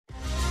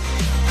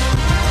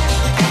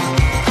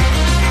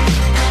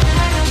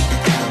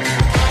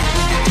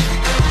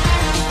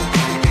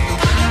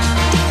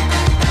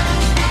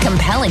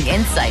compelling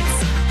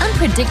insights,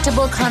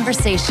 unpredictable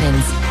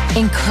conversations,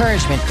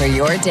 encouragement for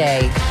your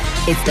day.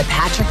 It's the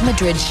Patrick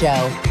Madrid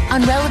Show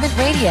on Relevant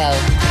Radio.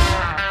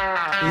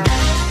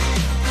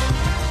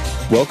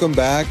 Welcome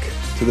back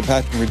to the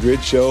Patrick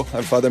Madrid Show.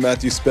 I'm Father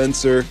Matthew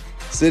Spencer,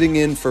 sitting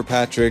in for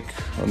Patrick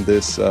on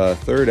this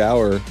third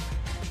hour.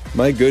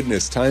 My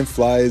goodness, time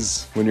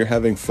flies when you're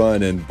having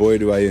fun, and boy,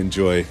 do I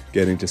enjoy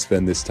getting to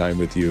spend this time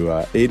with you.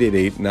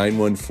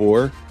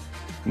 888-914-9149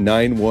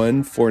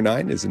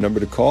 is the number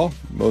to call.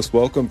 Most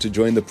welcome to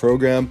join the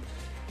program.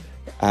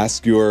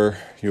 Ask your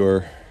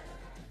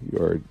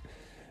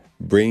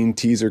brain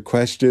teaser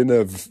question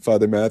of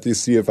Father Matthew,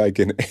 see if I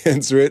can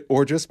answer it,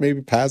 or just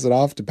maybe pass it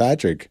off to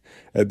Patrick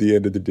at the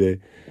end of the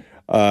day.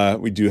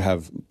 We do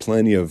have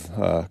plenty of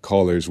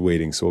callers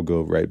waiting, so we'll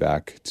go right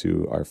back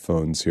to our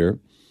phones here.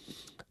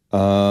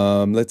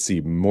 Let's see.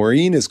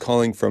 Maureen is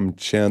calling from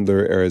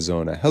Chandler,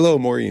 Arizona. Hello,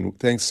 Maureen.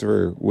 Thanks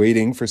for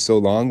waiting for so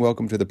long.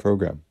 Welcome to the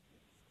program.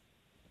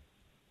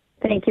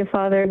 Thank you,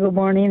 Father. Good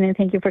morning, and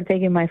thank you for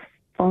taking my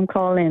phone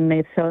call, and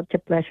it's such a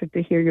pleasure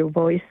to hear your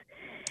voice.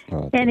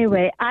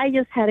 Anyway, I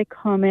just had a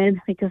comment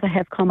because I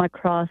have come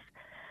across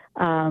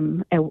a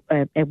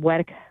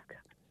website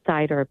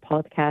or a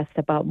podcast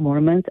about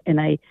Mormons, and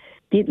I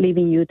did live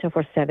in Utah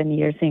for 7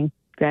 years and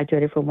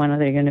graduated from one of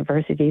their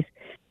universities.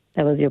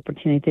 That was the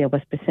opportunity that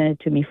was presented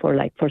to me for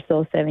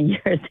those 7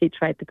 years. They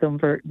tried to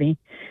convert me.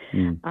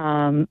 But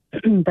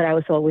I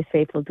was always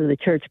faithful to the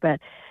church.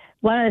 But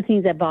one of the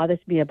things that bothers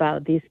me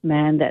about this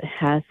man that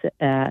has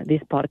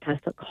this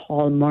podcast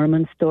called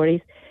Mormon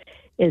Stories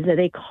is that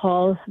they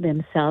call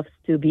themselves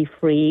to be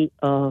free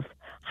of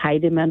high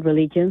demand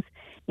religions.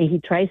 And he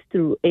tries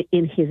to,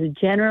 in his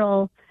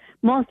general,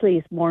 mostly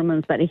it's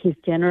Mormons, but in his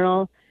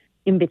general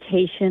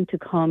invitation to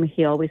come,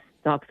 he always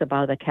talks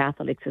about the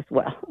Catholics as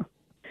well.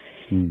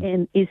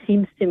 And it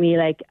seems to me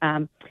like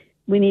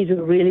we need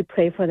to really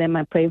pray for them.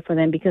 I pray for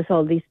them because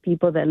all these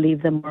people that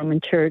leave the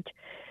Mormon church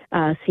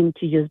seem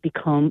to just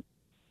become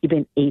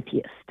even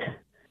atheists,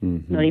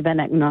 not even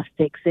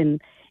agnostics.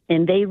 And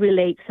they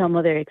relate some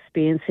of their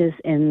experiences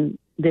in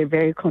their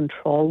very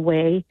controlled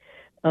way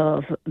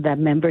of the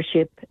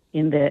membership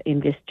in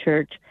this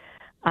church,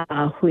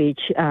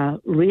 which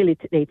really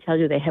they tell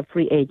you they have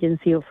free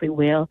agency or free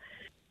will.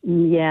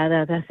 Yeah,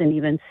 that doesn't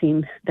even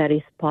seem that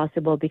is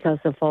possible because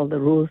of all the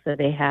rules that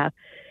they have.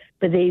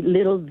 But they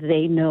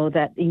know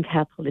that in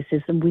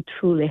Catholicism, we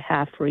truly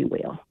have free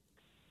will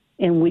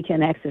and we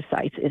can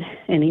exercise it.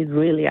 And it's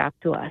really up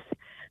to us.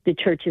 The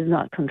church is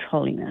not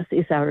controlling us.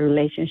 It's our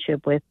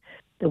relationship that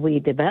we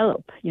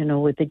develop,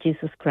 with the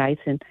Jesus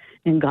Christ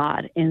and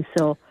God. And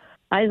so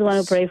I just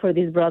want to pray for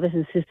these brothers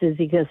and sisters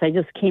because I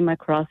just came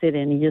across it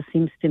and it just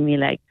seems to me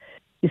like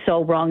it's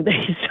so wrong that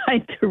he's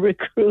trying to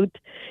recruit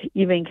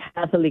even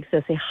Catholics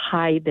as a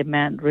high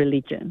demand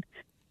religion.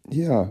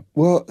 Yeah.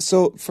 Well,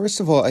 so first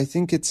of all, I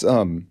think it's,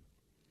 there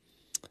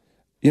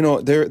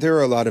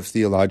are a lot of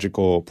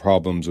theological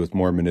problems with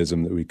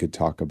Mormonism that we could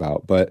talk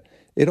about, but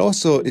it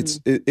also,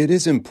 it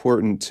is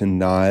important to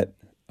not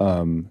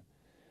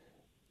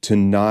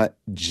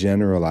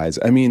generalize.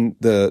 I mean,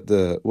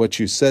 the what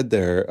you said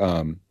there,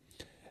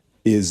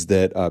 is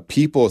that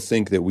people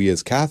think that we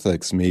as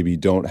Catholics maybe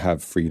don't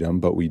have freedom,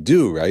 but we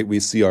do, right? We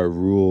see our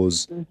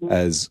rules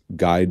as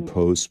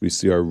guideposts. We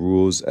see our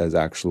rules as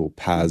actual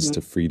paths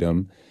to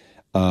freedom.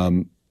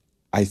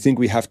 I think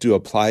we have to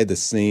apply the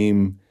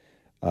same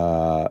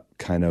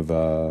kind of,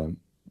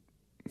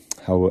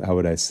 how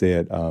would I say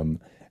it,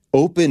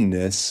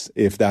 openness,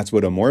 if that's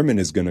what a Mormon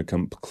is going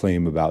to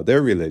claim about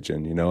their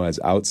religion. As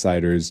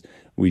outsiders,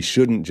 we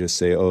shouldn't just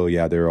say, oh,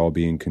 yeah, they're all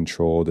being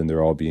controlled and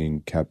they're all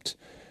being kept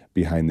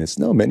behind this.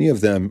 No, many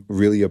of them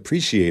really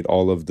appreciate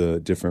all of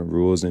the different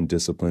rules and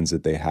disciplines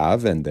that they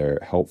have, and they're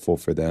helpful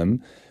for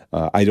them.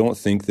 I don't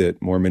think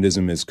that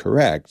Mormonism is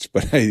correct,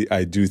 but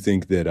I do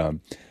think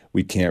that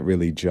we can't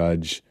really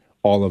judge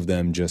all of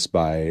them just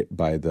by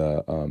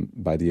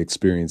the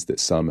experience that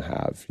some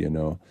have,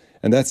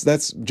 And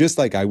that's just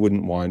like I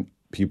wouldn't want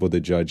people to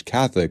judge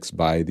Catholics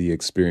by the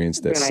experience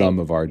that some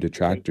of our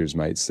detractors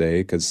might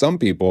say, because some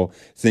people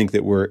think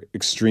that we're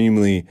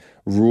extremely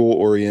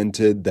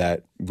rule-oriented,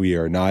 that we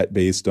are not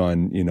based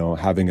on,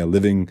 having a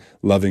living,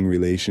 loving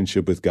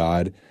relationship with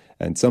God.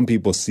 And some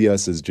people see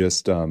us as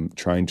just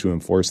trying to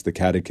enforce the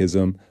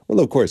catechism. Well,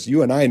 of course,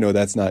 you and I know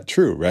that's not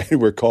true, right?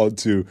 We're called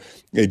to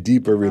a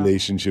deeper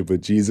relationship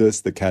with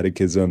Jesus. The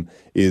catechism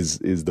is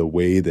the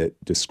way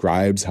that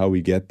describes how we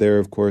get there,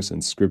 of course,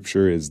 and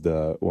Scripture is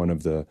one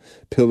of the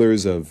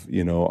pillars of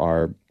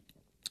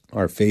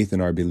our faith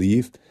and our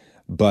belief.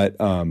 But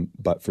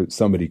for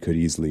somebody could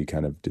easily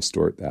kind of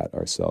distort that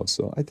ourselves.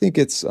 So I think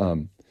it's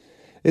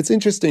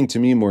interesting to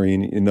me,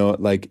 Maureen.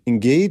 Like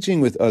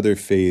engaging with other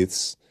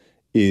faiths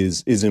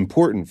is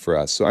important for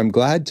us. So I'm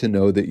glad to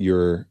know that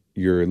you're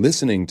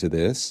listening to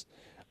this.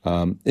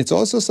 It's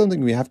also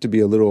something we have to be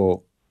a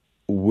little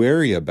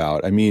wary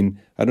about. I mean,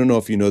 I don't know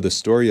if you know the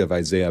story of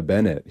Isaiah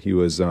Bennett. He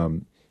was a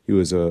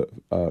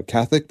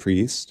Catholic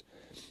priest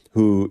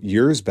who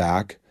years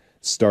back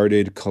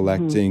started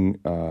collecting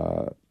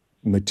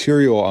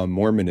material on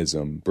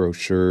Mormonism,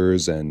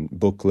 brochures and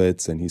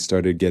booklets, and he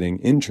started getting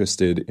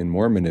interested in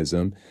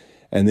Mormonism.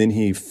 And then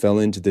he fell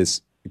into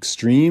this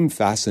extreme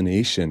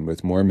fascination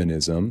with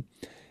Mormonism.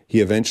 He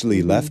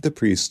eventually left the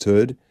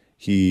priesthood.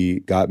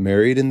 He got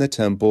married in the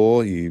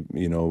temple. He,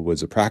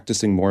 was a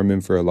practicing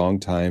Mormon for a long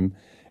time.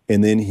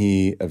 And then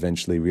he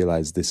eventually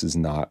realized this is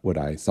not what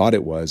I thought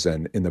it was.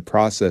 And in the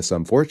process,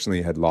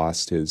 unfortunately, had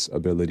lost his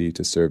ability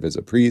to serve as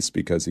a priest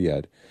because he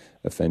had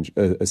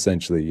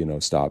essentially,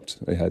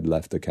 had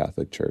left the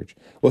Catholic Church.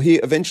 Well, he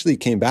eventually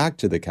came back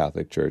to the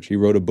Catholic Church. He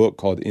wrote a book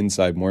called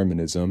Inside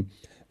Mormonism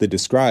that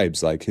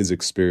describes like his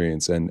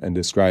experience and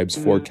describes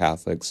for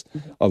Catholics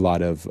a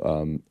lot of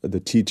the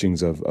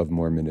teachings of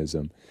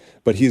Mormonism.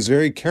 But he's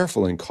very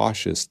careful and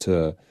cautious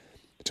to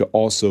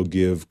also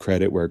give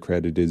credit where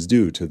credit is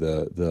due to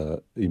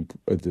the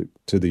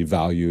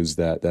values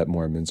that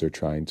Mormons are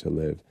trying to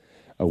live,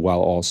 while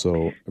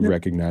also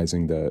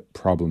recognizing the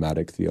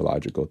problematic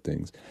theological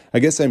things. I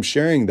guess I'm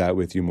sharing that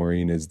with you,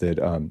 Maureen, is that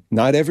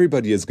not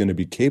everybody is going to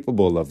be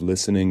capable of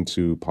listening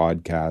to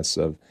podcasts,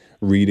 of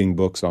reading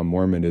books on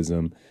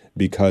Mormonism,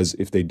 because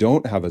if they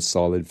don't have a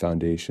solid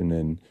foundation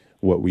in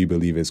what we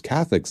believe as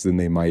Catholics, then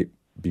they might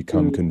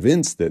become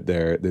convinced that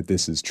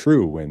this is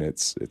true when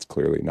it's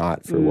clearly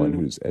not for one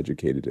who's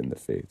educated in the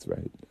faith,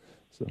 right?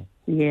 So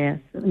yes,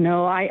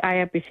 no, I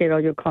appreciate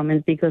all your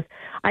comments, because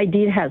I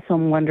did have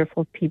some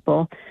wonderful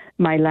people.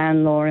 My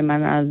landlord and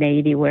my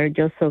lady were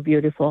just so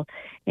beautiful,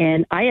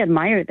 and I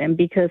admire them,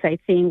 because I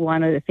think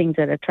one of the things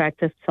that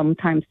attracts us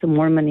sometimes to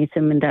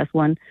Mormonism, and that's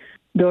one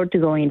door to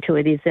go into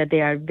it, is that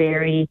they are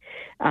very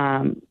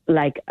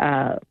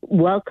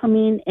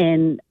welcoming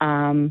and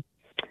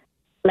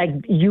like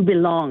you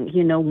belong,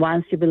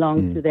 once you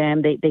belong to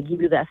them, they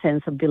give you that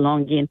sense of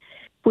belonging,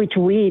 which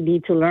we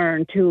need to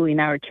learn too in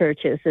our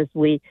churches as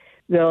we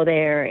go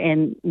there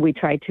and we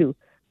try to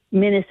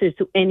minister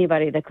to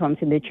anybody that comes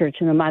in the church,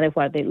 no matter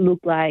what they look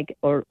like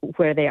or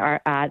where they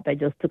are at, but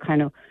just to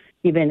kind of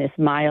even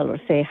smile or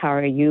say, how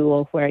are you,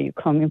 or where are you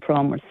coming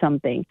from, or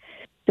something.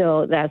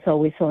 So that's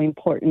always so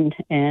important.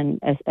 And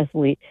as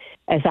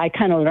I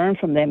kind of learn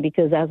from them,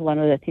 because that's one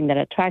of the things that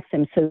attracts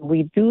them. So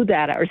we do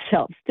that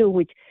ourselves too,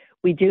 which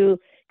we do,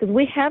 because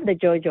we have the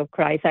joy of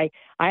Christ. I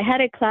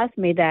had a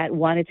classmate that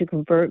wanted to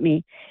convert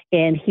me,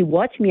 and he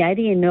watched me. I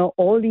didn't know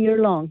all year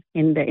long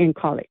in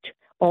college,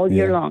 all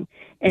year long.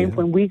 And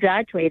when we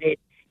graduated,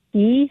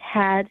 he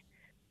had,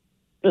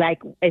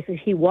 as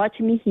he watched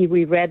me, he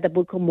reread the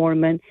Book of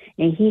Mormon,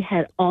 and he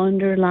had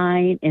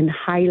underlined and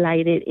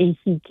highlighted, and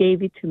he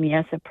gave it to me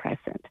as a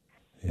present.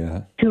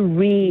 Yeah. To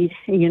read,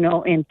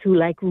 and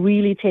to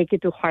really take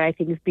it to heart. I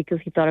think it's because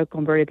he thought I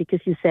converted,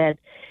 because he said,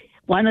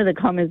 one of the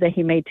comments that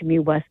he made to me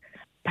was,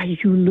 but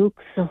you look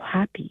so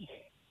happy.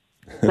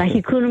 Like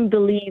he couldn't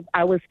believe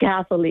I was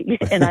Catholic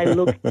and I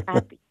looked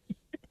happy.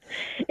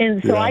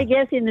 And so I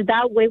guess in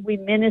that way we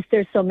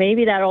minister. So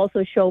maybe that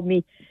also showed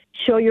me,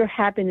 show your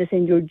happiness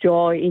and your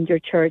joy in your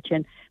church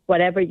and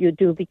whatever you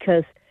do,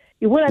 because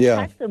it would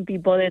attract some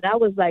people. And I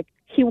was like,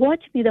 he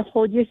watched me the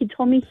whole year. He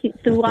told me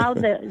throughout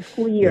the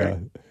school year,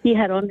 he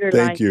had underlined.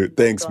 Thank you.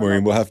 Thanks,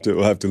 Maureen. We'll have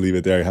to leave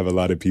it there. I have a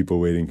lot of people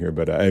waiting here,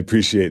 but I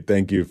appreciate.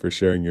 Thank you for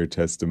sharing your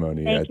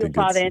testimony. Thank you,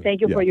 Father, and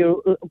thank you for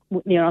your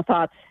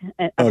thoughts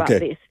about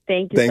this.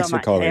 Thank you Thanks so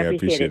much. for calling. I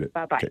appreciate it.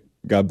 Bye-bye. Okay.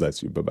 God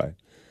bless you. Bye-bye.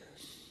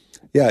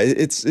 Yeah,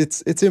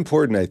 it's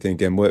important, I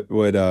think, and what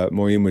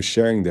Maureen was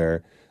sharing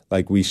there.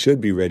 Like, we should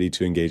be ready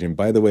to engage. And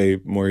by the way,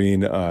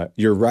 Maureen,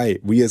 you're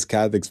right. We as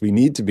Catholics, we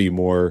need to be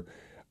more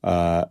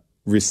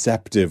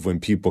receptive when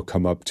people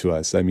come up to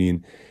us. I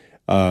mean,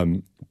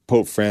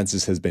 Pope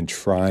Francis has been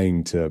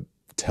trying to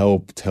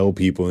tell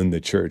people in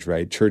the church,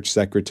 right? Church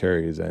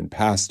secretaries and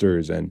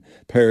pastors and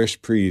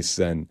parish priests,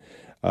 and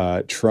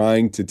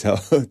trying to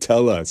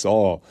tell us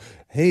all,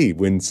 hey,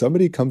 when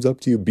somebody comes up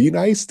to you, be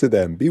nice to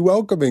them, be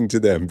welcoming to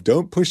them,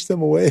 don't push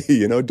them away,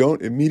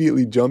 don't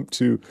immediately jump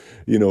to,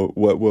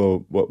 what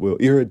will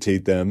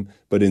irritate them,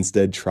 but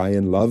instead try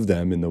and love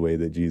them in the way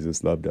that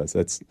Jesus loved us.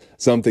 That's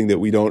something that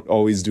we don't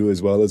always do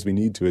as well as we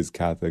need to as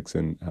Catholics,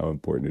 and how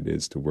important it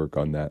is to work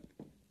on that.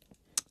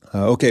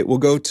 Okay, we'll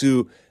go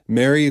to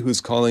Mary, who's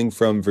calling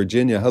from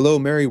Virginia. Hello,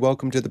 Mary.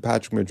 Welcome to the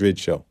Patrick Madrid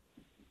Show.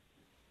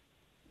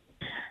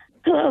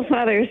 Hello,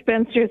 Father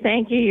Spencer.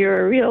 Thank you.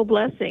 You're a real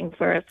blessing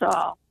for us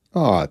all.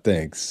 Ah,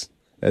 thanks.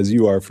 As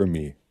you are for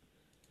me.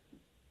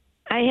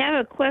 I have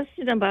a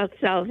question about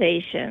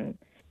salvation,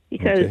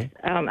 because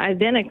I've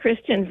been a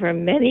Christian for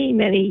many,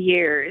 many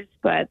years,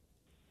 but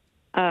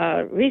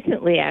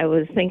recently I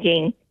was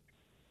thinking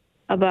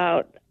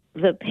about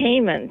the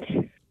payment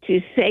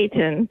to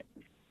Satan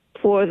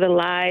for the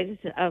lives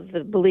of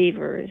the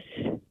believers,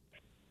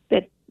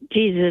 that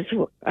Jesus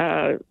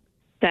died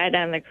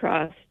on the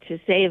cross to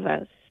save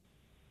us.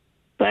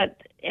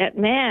 But at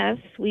Mass,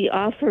 we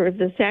offer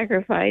the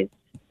sacrifice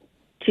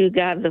to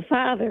God the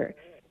Father.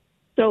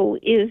 So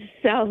is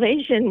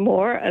salvation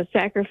more a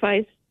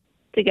sacrifice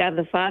to God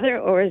the Father,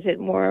 or is it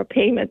more a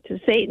payment to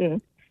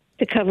Satan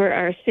to cover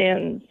our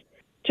sins,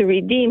 to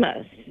redeem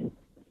us?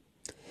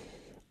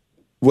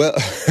 Well,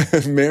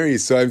 Mary,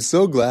 so I'm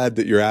so glad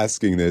that you're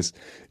asking this.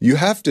 You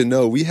have to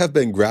know we have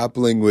been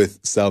grappling with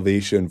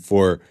salvation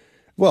for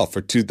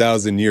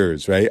 2,000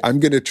 years, right? I'm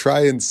going to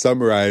try and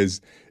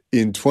summarize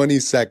in 20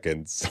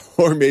 seconds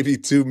or maybe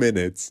 2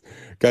 minutes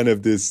kind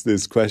of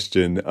this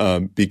question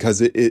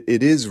because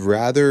it is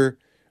rather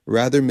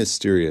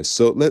mysterious.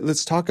 So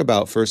let's talk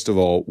about, first of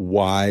all,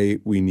 why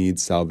we need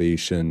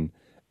salvation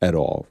at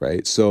all,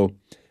 right? So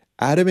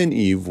Adam and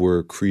Eve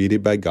were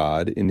created by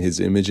God in his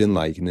image and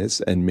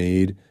likeness and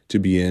made to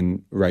be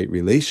in right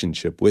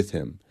relationship with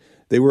him.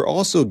 They were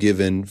also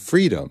given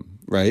freedom,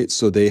 right?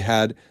 So they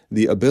had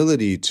the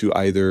ability to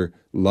either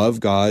love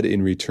God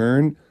in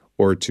return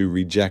or to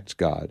reject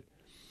God.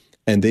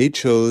 And they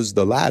chose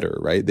the latter,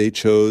 right? They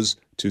chose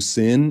to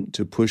sin,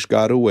 to push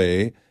God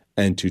away,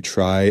 and to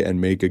try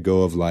and make a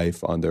go of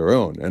life on their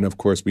own. And of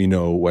course, we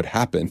know what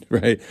happened,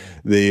 right?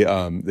 They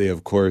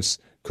of course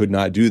could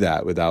not do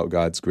that without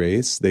God's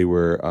grace. They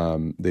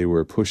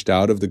were pushed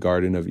out of the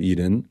Garden of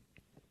Eden,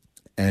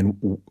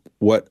 and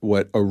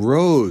what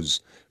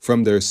arose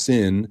from their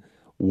sin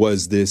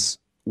was this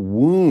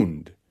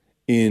wound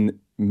in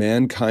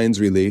mankind's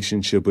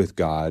relationship with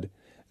God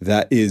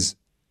that is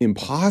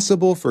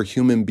impossible for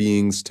human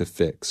beings to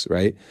fix,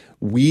 right?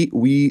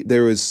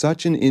 There is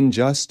such an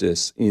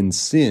injustice in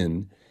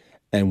sin,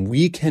 and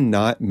we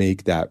cannot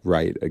make that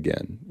right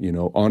again,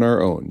 on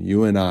our own.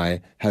 You and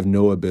I have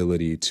no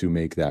ability to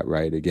make that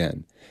right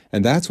again.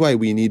 And that's why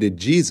we needed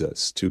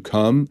Jesus to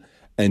come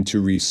and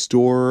to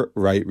restore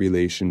right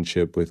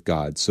relationship with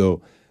God.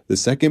 So the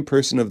second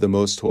person of the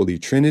Most Holy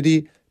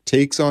Trinity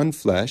takes on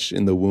flesh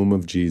in the womb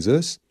of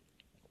Jesus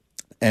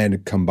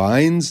and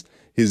combines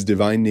his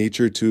divine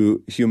nature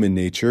to human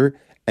nature,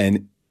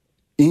 and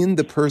in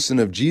the person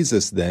of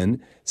Jesus then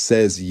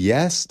says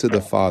yes to the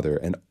Father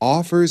and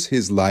offers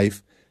his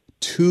life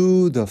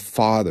to the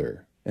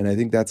Father. And I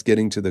think that's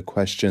getting to the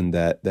question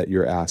that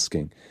you're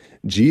asking.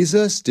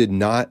 Jesus did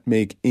not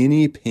make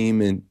any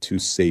payment to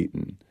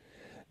Satan,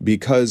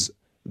 because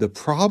the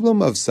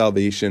problem of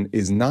salvation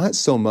is not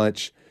so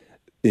much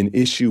an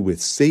issue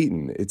with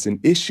Satan. It's an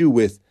issue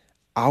with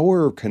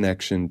our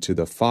connection to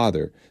the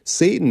Father.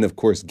 Satan, of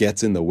course,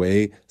 gets in the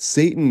way.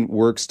 Satan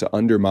works to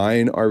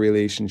undermine our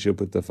relationship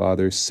with the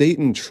Father.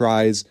 Satan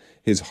tries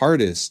his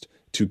hardest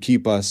to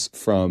keep us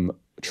from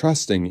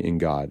trusting in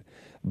God.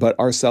 But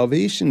our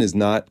salvation is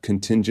not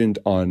contingent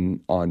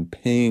on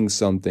paying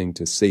something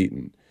to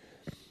Satan.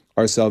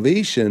 Our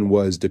salvation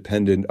was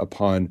dependent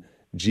upon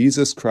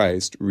Jesus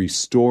Christ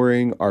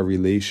restoring our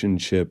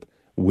relationship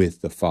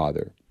with the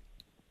Father.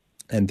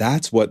 And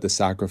that's what the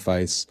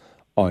sacrifice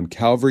on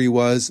Calvary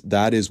was.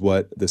 That is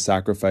what the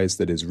sacrifice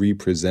that is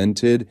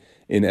represented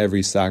in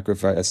every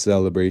sacrifice,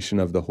 celebration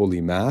of the Holy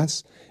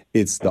Mass.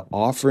 It's the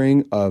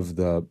offering of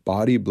the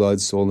body,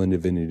 blood, soul, and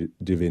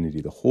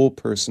divinity, the whole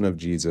person of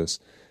Jesus,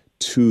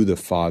 to the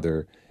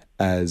Father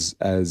as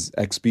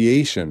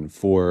expiation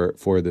for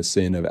the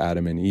sin of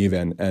Adam and Eve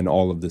and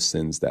all of the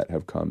sins that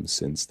have come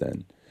since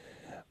then.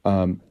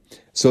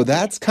 So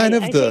that's kind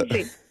of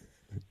the...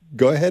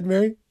 Go ahead,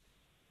 Mary.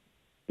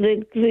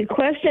 The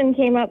question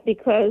came up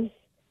because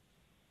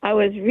I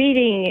was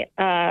reading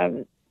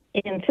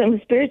in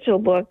some spiritual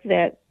book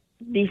that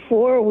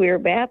before we're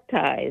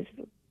baptized,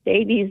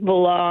 babies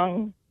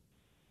belong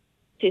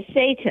to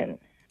Satan.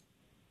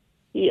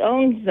 He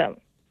owns them.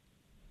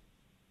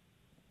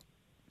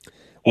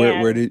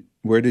 Where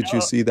did you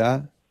see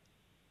that?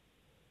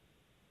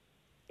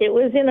 It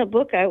was in a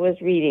book I was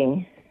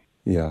reading.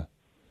 Yeah,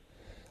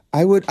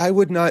 I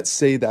would not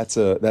say that's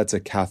a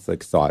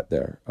Catholic thought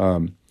there.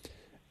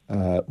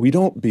 We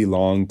don't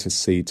belong to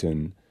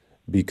Satan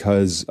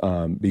because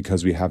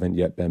we haven't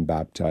yet been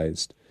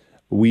baptized.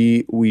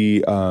 We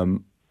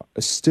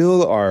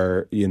still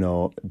are,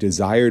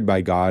 desired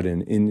by God,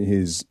 and in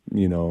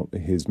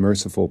his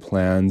merciful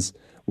plans,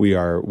 we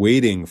are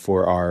waiting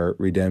for our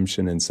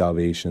redemption and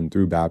salvation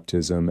through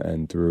baptism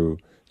and through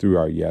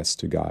our yes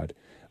to God.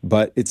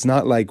 But it's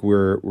not like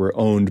we're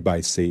owned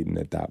by Satan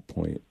at that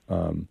point.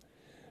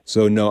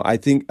 So no,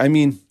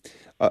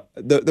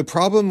 the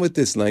problem with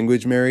this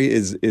language, Mary,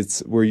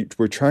 is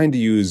we're trying to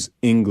use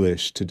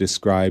English to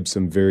describe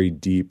some very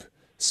deep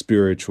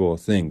spiritual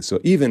things. So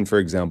even, for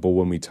example,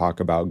 when we talk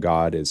about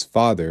God as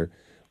Father,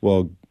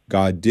 well,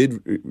 God did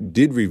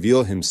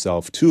reveal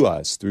himself to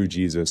us through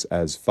Jesus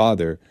as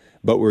Father,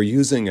 but we're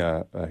using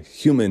a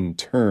human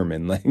term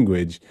and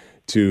language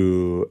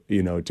to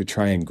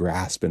try and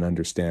grasp and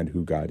understand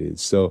who God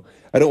is. So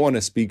I don't want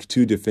to speak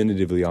too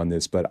definitively on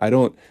this, but I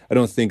don't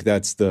think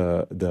that's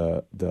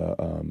the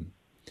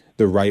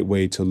right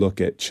way to look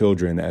at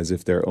children as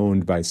if they're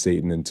owned by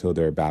Satan until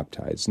they're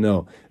baptized.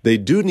 No, they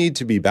do need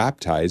to be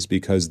baptized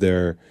because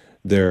they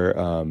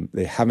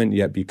haven't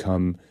yet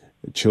become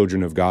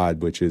children of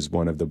God, which is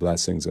one of the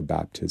blessings of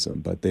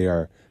baptism. But they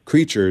are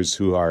creatures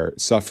who are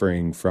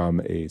suffering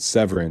from a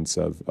severance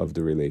of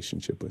the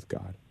relationship with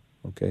God.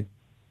 Okay?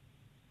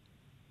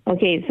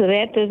 Okay, so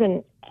that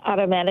doesn't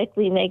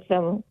automatically make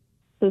them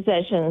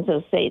possessions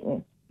of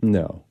Satan?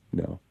 No,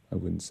 I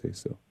wouldn't say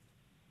so.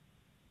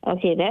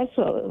 Okay, that's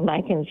what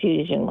my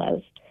confusion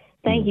was.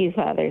 Thank you,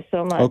 Father,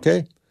 so much.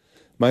 Okay.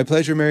 My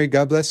pleasure, Mary.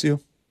 God bless you.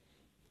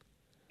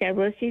 God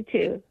bless you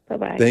too.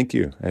 Bye-bye. Thank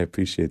you. I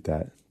appreciate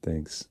that.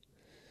 Thanks.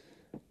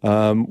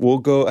 We'll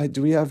go.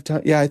 Do we have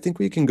time? Yeah, I think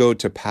we can go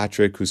to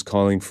Patrick, who's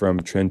calling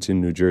from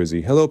Trenton, New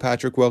Jersey. Hello,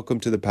 Patrick. Welcome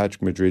to the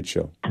Patrick Madrid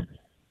Show.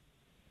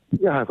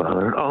 Yeah, hi,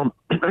 Father.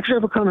 Actually, I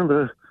have a kind of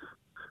a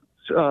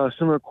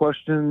similar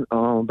question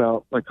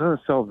about like kind of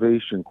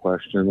salvation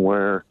question,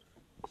 where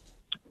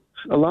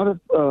a lot of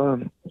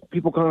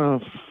people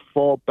kind of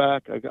fall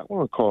back. I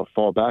want to call it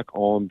fall back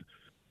on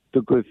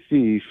the good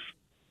thief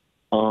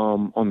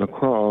on the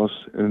cross,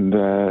 and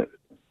that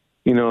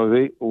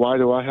why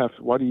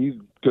do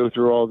you go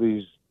through all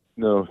these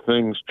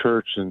things,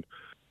 church and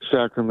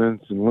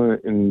sacraments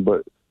and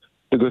but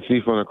the good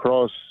thief on the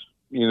cross,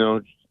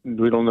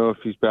 we don't know if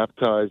he's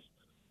baptized.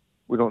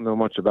 We don't know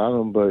much about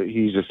him, but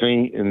he's a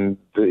saint, and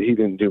he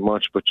didn't do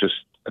much, but just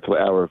at the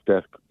hour of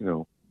death,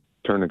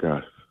 turn to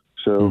God.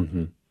 So,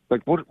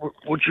 like,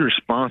 what's your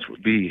response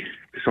would be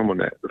to someone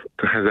that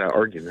has that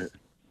argument?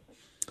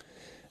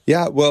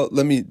 Yeah, well,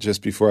 let me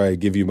just, before I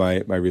give you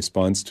my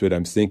response to it,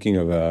 I'm thinking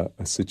of a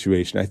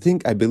situation. I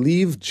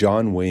believe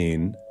John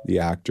Wayne, the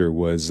actor,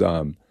 was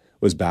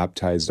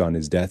baptized on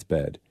his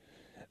deathbed.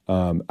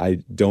 I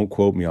don't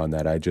quote me on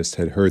that. I just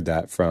had heard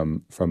that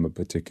from a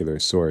particular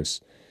source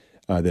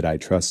that I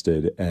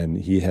trusted, and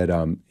he had,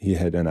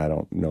 and I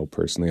don't know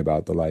personally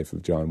about the life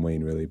of John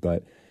Wayne really,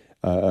 but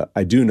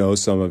I do know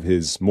some of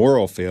his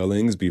moral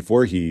failings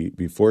before he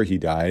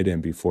died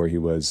and before he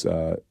was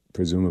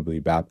presumably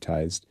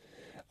baptized.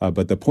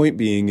 But the point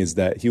being is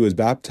that he was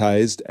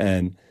baptized,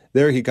 and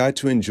there he got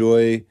to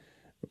enjoy,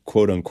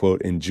 quote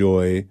unquote,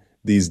 enjoy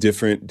these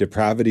different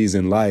depravities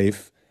in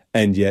life,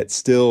 and yet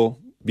still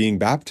being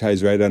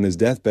baptized right on his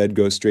deathbed,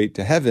 go straight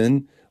to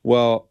heaven.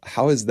 Well,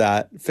 how is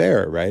that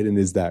fair, right? And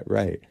is that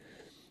right?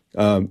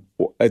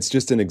 It's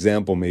just an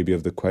example maybe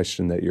of the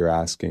question that you're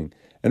asking.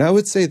 And I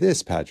would say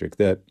this, Patrick,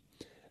 that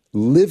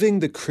living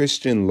the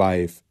Christian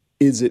life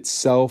is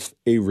itself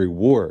a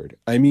reward.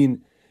 I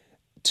mean,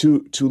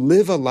 to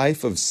live a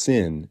life of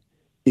sin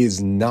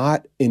is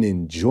not an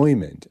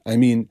enjoyment. I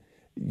mean,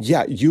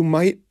 yeah, you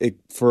might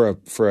for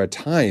a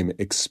time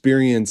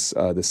experience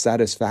the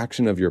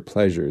satisfaction of your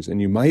pleasures,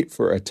 and you might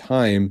for a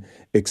time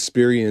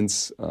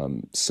experience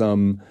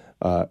some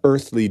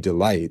earthly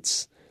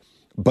delights,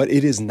 but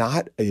it is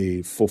not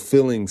a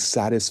fulfilling,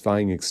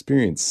 satisfying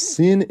experience.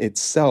 Sin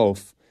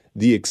itself,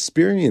 the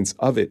experience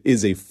of it,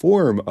 is a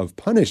form of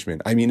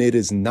punishment. I mean, it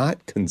is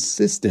not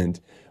consistent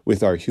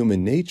with our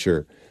human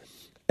nature.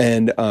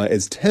 And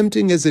as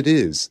tempting as it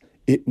is,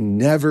 it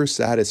never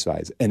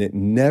satisfies, and it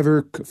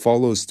never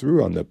follows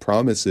through on the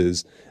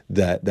promises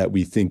that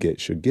we think it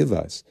should give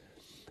us.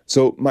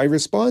 So my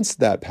response to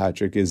that,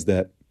 Patrick, is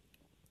that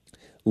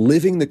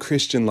living the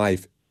Christian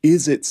life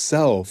is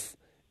itself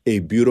a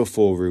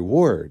beautiful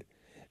reward.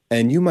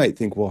 And you might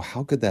think, well,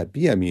 how could that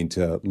be? I mean,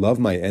 to love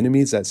my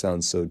enemies, that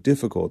sounds so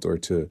difficult. Or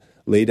to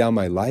lay down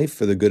my life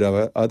for the good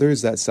of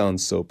others, that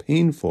sounds so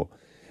painful.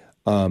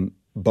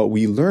 But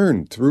we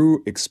learn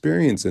through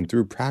experience and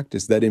through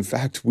practice that, in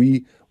fact,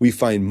 we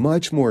find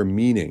much more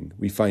meaning.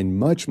 We find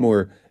much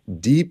more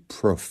deep,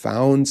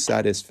 profound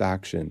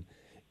satisfaction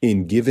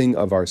in giving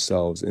of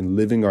ourselves and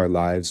living our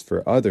lives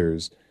for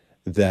others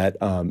that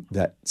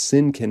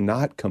sin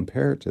cannot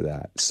compare to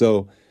that.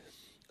 So,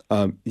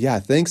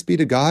 thanks be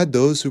to God.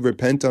 Those who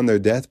repent on their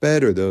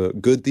deathbed, or the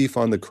good thief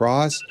on the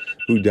cross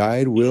who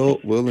died,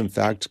 will in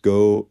fact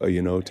go,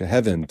 to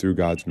heaven through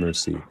God's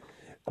mercy.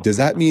 Does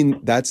that mean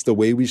that's the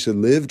way we should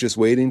live, just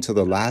waiting till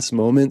the last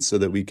moment so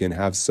that we can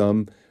have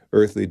some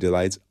earthly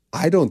delights?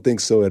 I don't think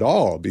so at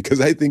all, because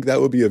I think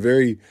that would be a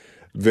very,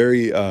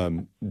 very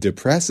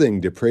depressing,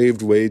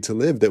 depraved way to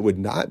live that would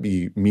not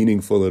be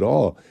meaningful at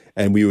all.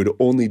 And we would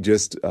only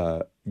just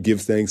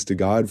give thanks to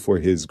God for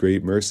his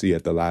great mercy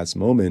at the last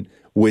moment,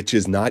 which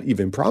is not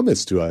even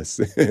promised to us.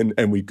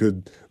 and we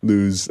could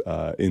lose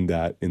in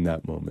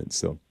that moment.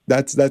 So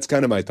that's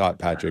kind of my thought,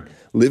 Patrick.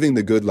 Living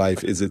the good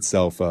life is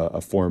itself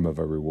a form of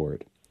a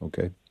reward.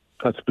 Okay.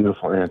 That's a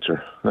beautiful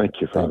answer.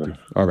 Thank you, Father. Thank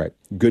you. All right.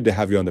 Good to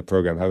have you on the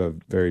program. Have a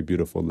very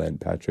beautiful Lent,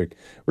 Patrick.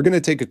 We're going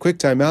to take a quick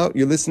time out.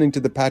 You're listening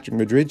to the Patrick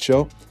Madrid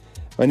Show.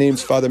 My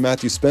name's Father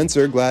Matthew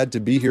Spencer. Glad to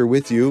be here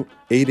with you.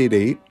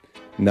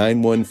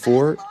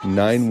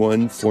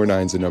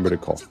 888-914-9149 is the number to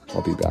call.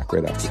 I'll be back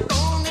right after this.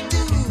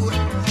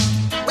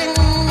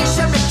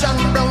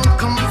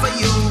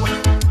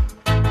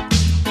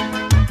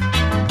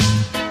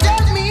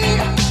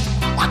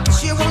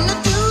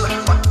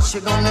 You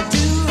gonna do?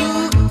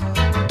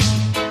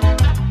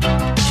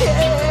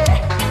 Yeah.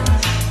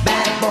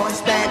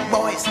 Bad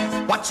boys,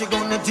 what you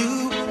gonna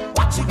do?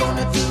 What you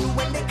gonna do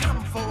when they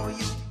come for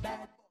you?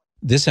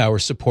 This hour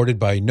is supported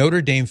by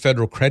Notre Dame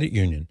Federal Credit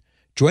Union.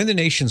 Join the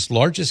nation's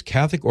largest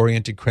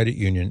Catholic-oriented credit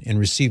union and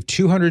receive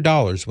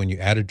 $200 when you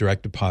add a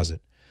direct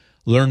deposit.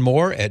 Learn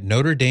more at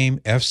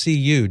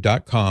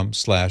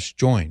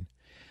NotreDameFCU.com/join.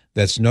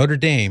 That's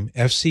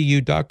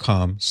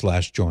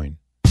NotreDameFCU.com/join.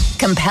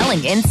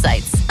 Compelling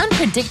insights,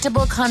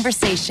 Unpredictable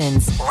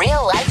conversations,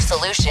 real life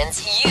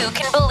solutions you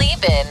can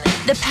believe in.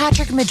 The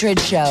Patrick Madrid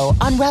Show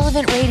on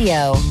Relevant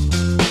Radio.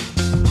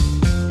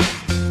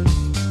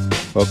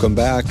 Welcome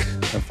back.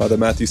 I'm Father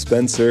Matthew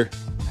Spencer.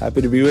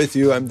 Happy to be with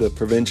you. I'm the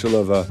provincial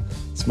of a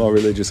small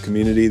religious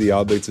community, the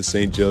Oblates of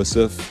St.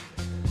 Joseph,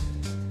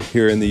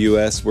 here in the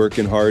U.S.,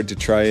 working hard to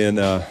try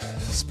and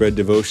spread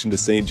devotion to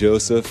St.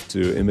 Joseph,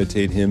 to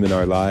imitate him in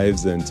our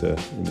lives and to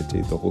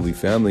imitate the Holy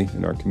Family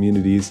in our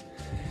communities.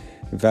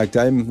 In fact,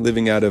 I'm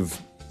living out of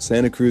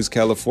Santa Cruz,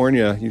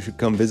 California. You should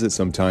come visit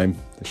sometime.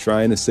 The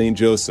Shrine of St.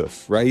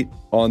 Joseph, right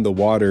on the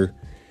water.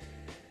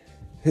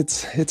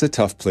 It's a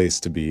tough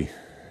place to be.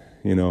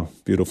 You know,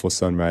 beautiful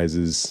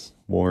sunrises,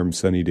 warm,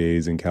 sunny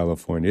days in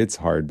California. It's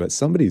hard, but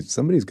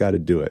somebody's got to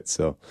do it.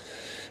 So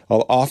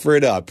I'll offer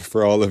it up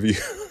for all of you.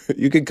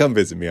 You can come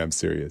visit me. I'm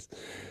serious.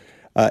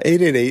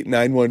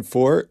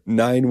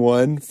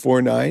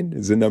 888-914-9149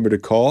 is the number to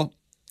call.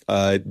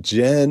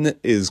 Jen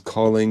is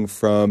calling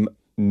from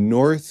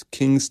North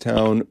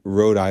Kingstown,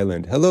 Rhode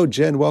Island. Hello,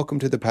 Jen. Welcome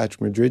to the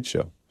Patrick Madrid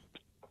Show.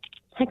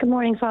 Hi, good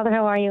morning, Father.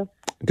 How are you?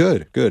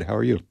 Good. How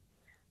are you?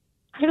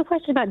 I have a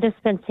question about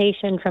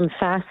dispensation from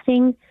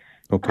fasting.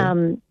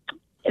 Okay.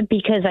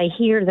 Because I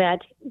hear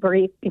that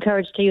we're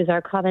encouraged to use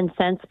our common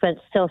sense, but it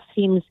still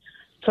seems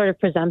sort of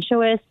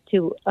presumptuous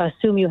to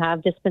assume you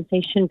have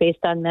dispensation based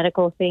on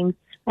medical things.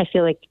 I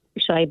feel like,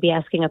 should I be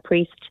asking a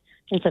priest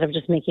instead of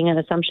just making an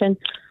assumption?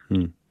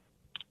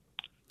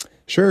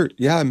 Sure.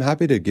 Yeah, I'm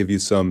happy to give you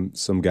some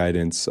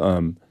guidance.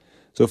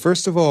 So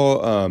first of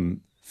all,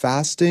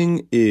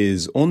 fasting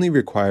is only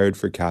required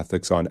for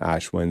Catholics on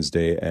Ash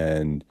Wednesday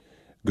and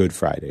Good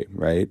Friday,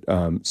 right?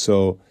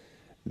 So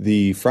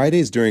the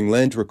Fridays during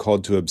Lent, we're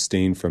called to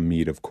abstain from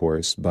meat, of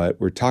course,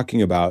 but we're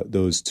talking about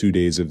those 2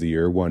 days of the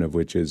year, one of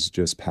which is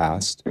just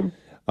past.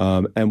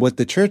 And what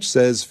the Church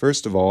says,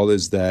 first of all,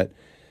 is that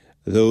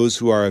those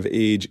who are of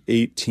age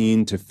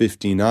 18 to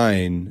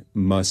 59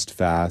 must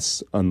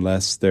fast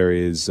unless there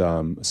is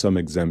some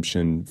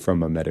exemption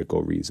from a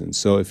medical reason.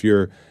 So if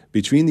you're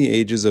between the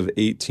ages of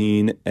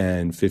 18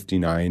 and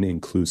 59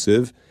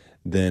 inclusive,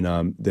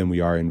 then we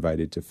are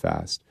invited to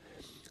fast.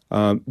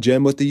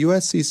 Jen, what the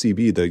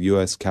USCCB, the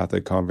U.S.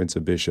 Catholic Conference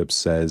of Bishops,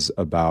 says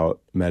about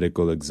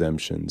medical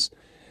exemptions.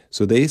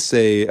 So they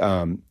say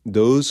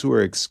those who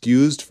are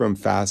excused from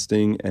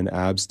fasting and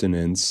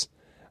abstinence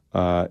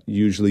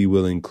usually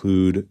will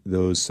include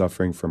those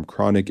suffering from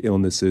chronic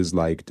illnesses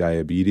like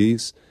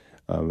diabetes,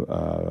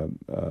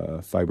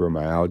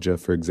 fibromyalgia,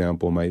 for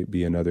example, might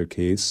be another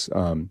case.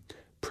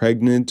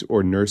 Pregnant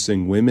or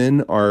nursing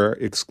women are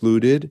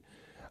excluded.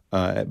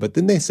 But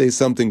then they say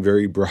something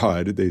very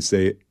broad. They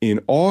say, in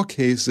all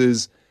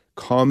cases,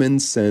 common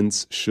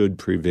sense should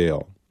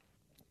prevail,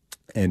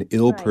 and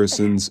ill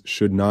persons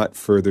should not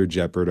further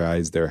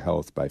jeopardize their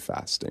health by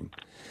fasting.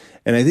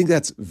 And I think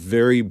that's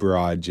very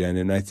broad, Jen,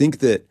 and I think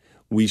that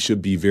we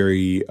should be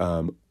very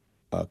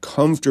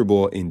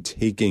comfortable in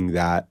taking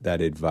that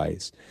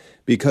advice,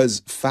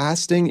 because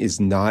fasting is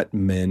not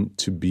meant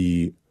to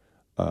be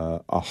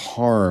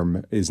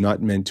is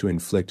not meant to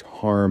inflict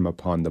harm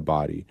upon the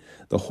body.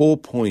 The whole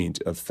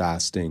point of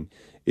fasting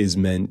is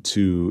meant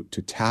to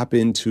tap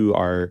into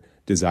our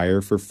desire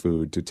for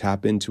food, to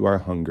tap into our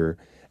hunger,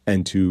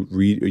 and to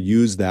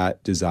use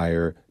that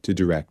desire to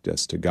direct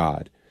us to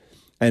God.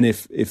 And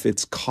if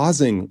it's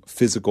causing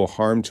physical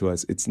harm to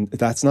us,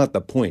 that's not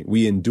the point.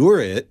 We endure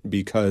it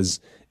because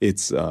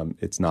it's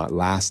not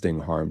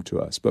lasting harm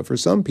to us. But for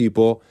some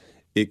people,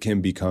 it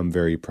can become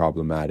very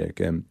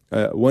problematic. And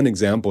one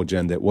example,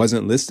 Jen, that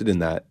wasn't listed in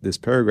this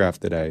paragraph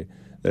that I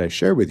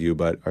share with you,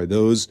 but are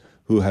those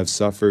who have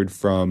suffered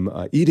from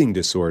eating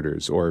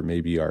disorders, or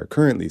maybe are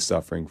currently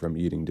suffering from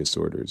eating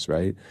disorders,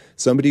 right?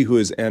 Somebody who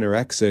is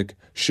anorexic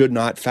should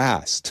not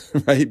fast,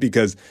 right?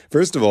 Because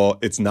first of all,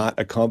 it's not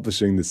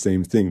accomplishing the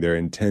same thing. Their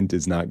intent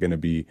is not going to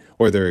be,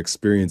 or their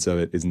experience of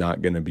it is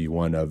not going to be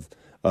one of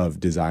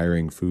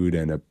desiring food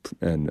and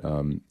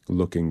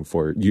looking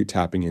for you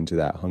tapping into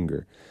that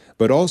hunger.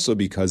 But also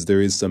because there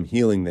is some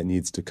healing that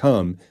needs to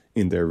come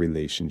in their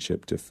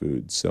relationship to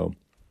food. So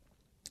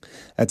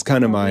that's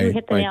kind of my You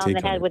hit the nail on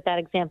the head with that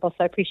example, so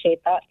I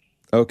appreciate that.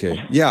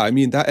 Okay. Yeah, I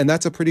mean,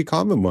 that's a pretty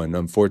common one,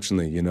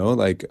 unfortunately,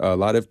 like a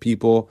lot of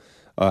people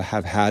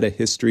have had a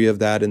history of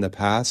that in the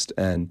past,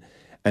 and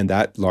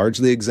that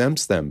largely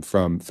exempts them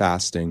from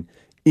fasting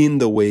in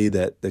the way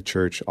that the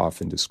Church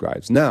often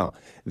describes. Now,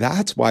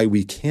 that's why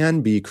we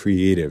can be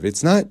creative.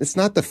 It's not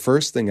the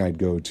first thing I'd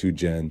go to,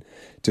 Jen,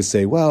 to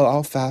say, well,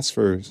 I'll fast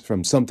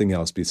from something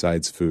else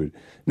besides food.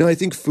 No, I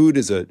think food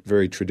is a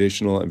very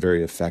traditional and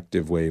very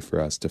effective way for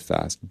us to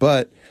fast.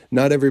 But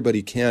not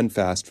everybody can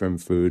fast from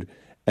food.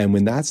 And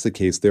when that's the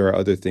case, there are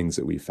other things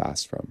that we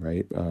fast from,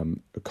 right?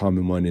 A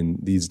common one in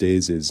these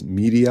days is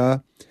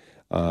media,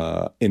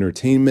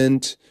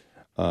 entertainment,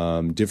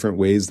 different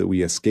ways that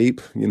we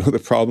escape,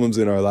 the problems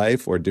in our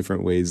life, or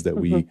different ways that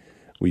we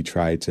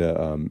try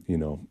to,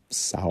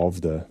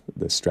 solve the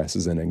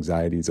stresses and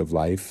anxieties of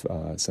life.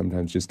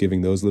 Sometimes just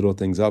giving those little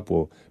things up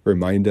will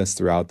remind us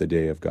throughout the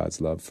day of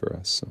God's love for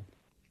us. So,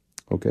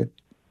 okay.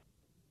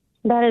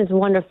 That is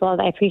wonderful.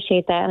 I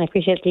appreciate that. And I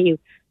appreciate that you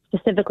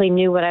specifically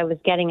knew what I was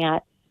getting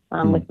at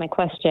with my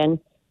question.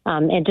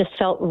 It just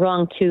felt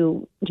wrong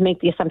to make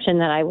the assumption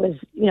that I was,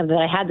 that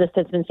I had this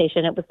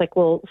dispensation. It was like,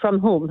 well, from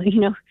whom,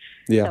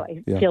 Yeah, So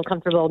I feel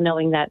comfortable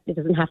knowing that it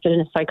doesn't have to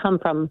necessarily come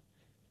from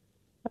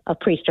a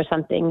priest or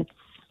something.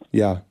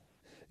 Yeah.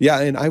 Yeah.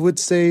 And I would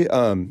say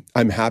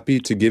I'm happy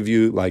to give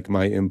you like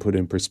my input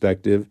and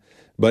perspective,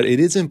 but it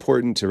is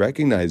important to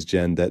recognize,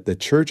 Jen, that the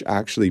church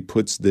actually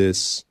puts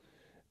this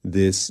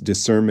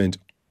discernment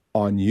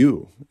on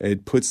you.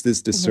 It puts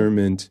this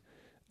discernment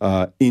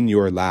in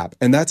your lap.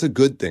 And that's a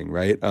good thing,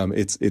 right?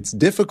 It's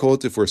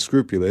difficult if we're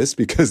scrupulous,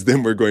 because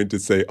then we're going to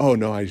say, oh,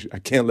 no, I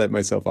can't let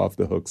myself off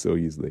the hook so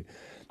easily.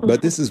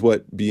 But this is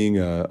what being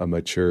a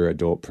mature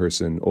adult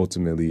person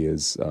ultimately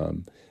is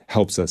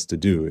helps us to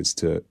do, is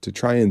to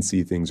try and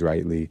see things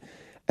rightly.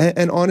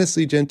 And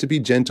honestly, Jen, to be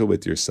gentle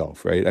with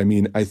yourself, right? I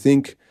mean, I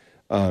think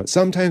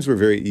sometimes we're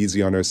very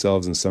easy on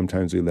ourselves and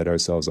sometimes we let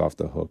ourselves off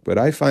the hook. But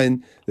I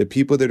find that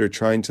people that are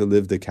trying to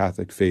live the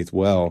Catholic faith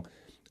well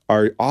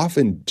are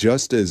often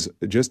just as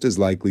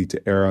likely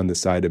to err on the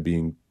side of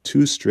being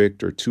too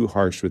strict or too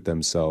harsh with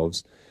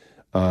themselves.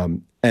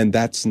 And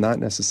that's not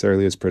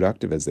necessarily as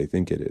productive as they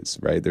think it is,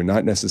 right? They're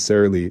not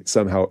necessarily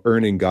somehow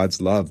earning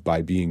God's love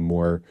by being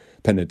more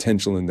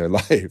penitential in their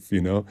life,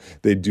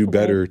 They do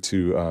better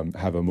to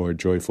have a more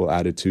joyful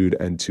attitude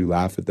and to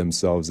laugh at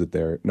themselves that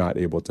they're not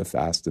able to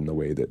fast in the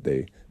way that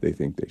they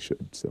think they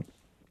should. So,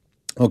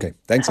 okay.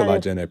 Thanks a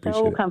lot, Jen. I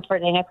appreciate it. So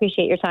comforting. I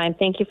appreciate your time.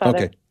 Thank you, Father.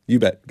 Okay. You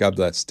bet. God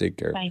bless. Take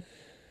care. Bye.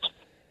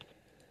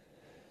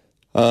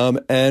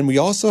 And we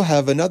also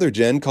have another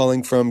Jen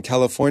calling from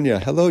California.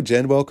 Hello,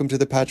 Jen. Welcome to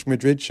the Patrick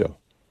Madrid Show.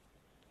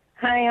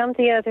 Hi, I'm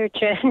the other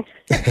Jen.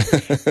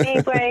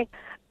 Anyway,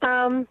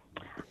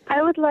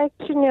 I would like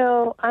to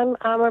know, I'm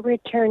a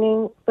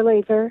returning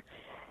believer.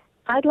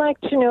 I'd like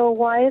to know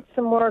why it's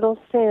a mortal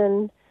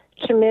sin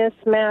to miss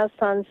Mass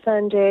on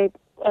Sunday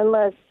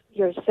unless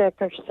you're sick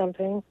or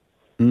something.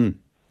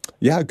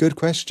 Yeah, good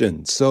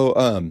question.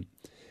 So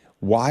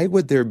why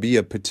would there be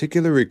a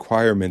particular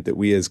requirement that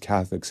we as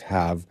Catholics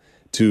have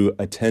to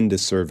attend a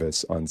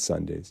service on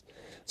Sundays?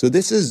 So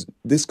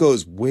this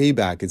goes way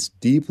back. It's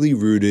deeply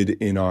rooted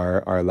in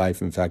our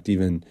life. In fact,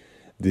 even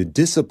the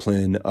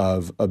discipline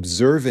of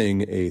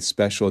observing a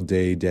special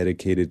day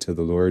dedicated to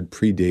the Lord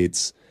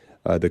predates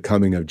the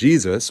coming of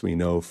Jesus. We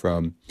know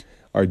from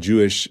our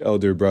Jewish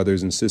elder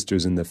brothers and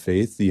sisters in the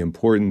faith the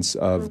importance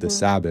of the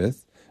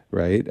Sabbath,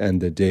 right?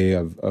 And the day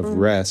of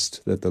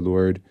rest that the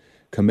Lord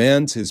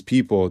commands his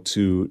people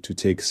to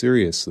take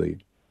seriously.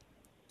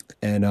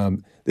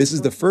 And this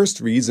is the first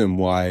reason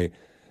why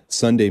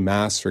Sunday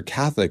Mass for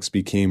Catholics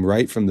became,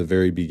 right from the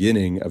very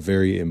beginning, a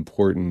very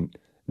important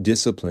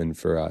discipline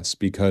for us,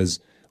 because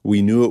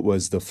we knew it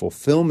was the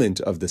fulfillment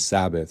of the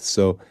Sabbath.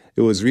 So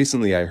it was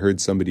recently I heard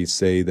somebody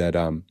say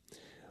that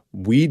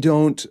we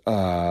don't,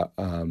 how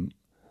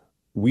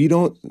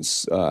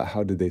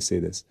did they say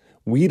this?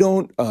 We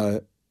don't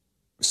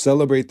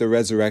celebrate the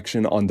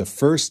resurrection on the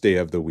first day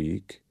of the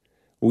week.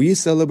 We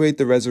celebrate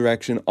the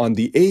resurrection on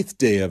the 8th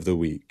day of the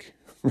week,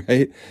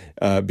 right?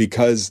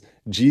 Because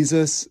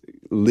Jesus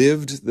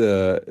lived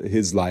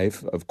his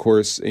life, of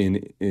course,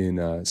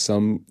 in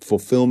some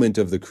fulfillment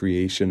of the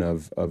creation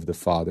of the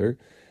Father,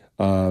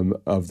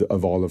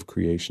 of all of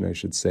creation, I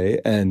should say,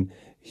 and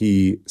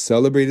he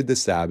celebrated the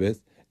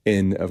Sabbath,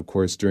 and of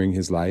course during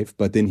his life,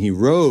 but then he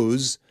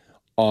rose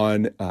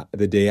on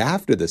the day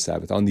after the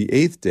Sabbath, on the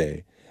 8th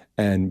day,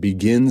 and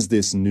begins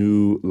this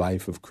new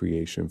life of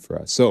creation for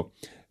us. So,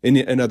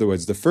 in other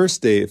words, the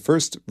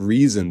first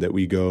reason that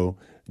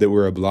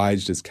we're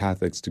obliged as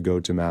Catholics to go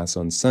to Mass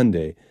on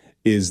Sunday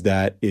is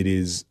that it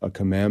is a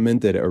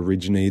commandment that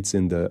originates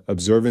in the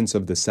observance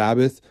of the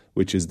Sabbath,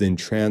 which is then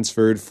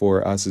transferred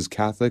for us as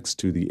Catholics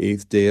to the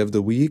 8th day of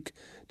the week,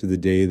 to the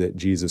day that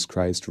Jesus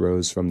Christ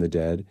rose from the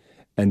dead,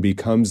 and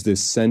becomes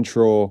this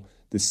central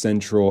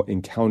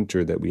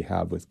encounter that we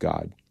have with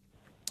God.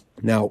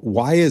 Now,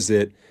 why is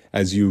it,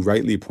 as you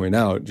rightly point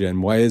out,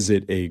 Jen, why is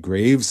it a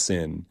grave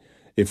sin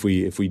if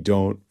we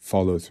don't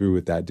follow through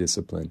with that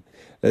discipline?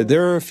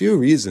 There are a few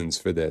reasons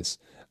for this.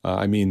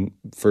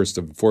 First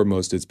and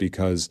foremost, it's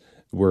because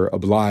we're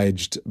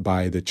obliged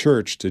by the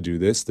church to do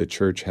this. The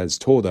church has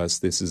told us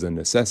this is a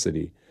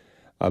necessity.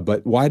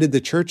 But why did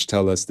the church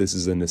tell us this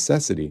is a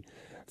necessity?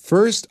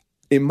 First,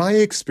 in my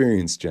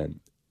experience, Jen,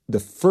 the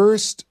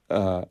first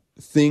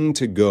thing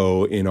to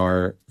go in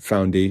our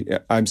foundation,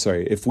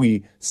 if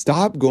we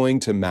stop going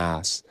to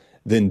Mass,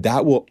 then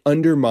that will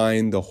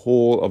undermine the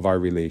whole of our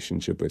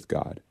relationship with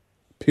God,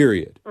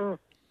 period.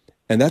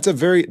 And that's a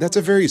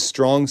very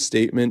strong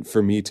statement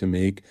for me to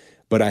make,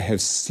 but I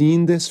have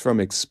seen this from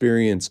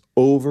experience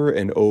over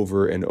and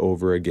over and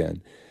over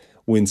again.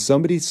 When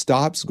somebody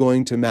stops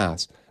going to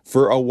Mass,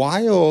 for a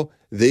while,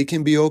 they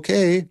can be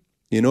okay.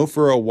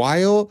 For a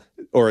while,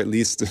 or at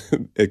least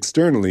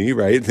externally,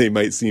 right? They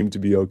might seem to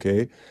be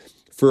okay.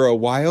 For a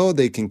while,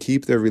 they can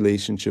keep their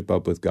relationship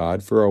up with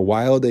God. For a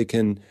while, they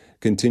can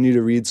continue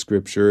to read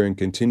Scripture and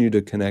continue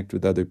to connect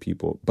with other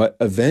people. But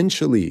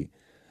eventually,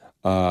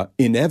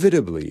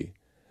 inevitably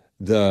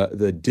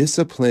the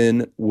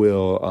discipline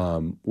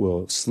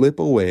will slip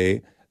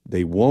away.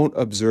 They won't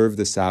observe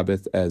the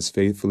Sabbath as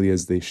faithfully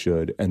as they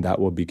should, and that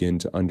will begin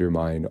to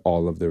undermine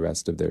all of the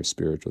rest of their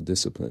spiritual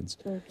disciplines.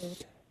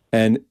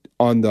 And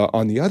on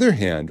the other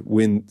hand,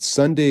 when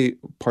Sunday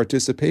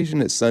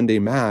participation at Sunday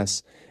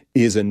Mass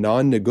is a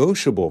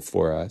non-negotiable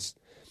for us,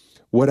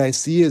 what I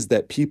see is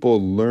that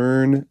people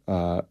learn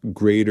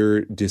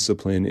greater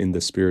discipline in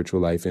the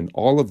spiritual life in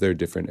all of their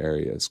different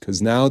areas,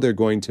 because now they're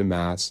going to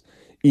Mass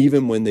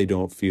even when they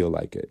don't feel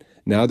like it.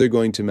 Now they're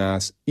going to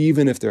Mass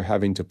even if they're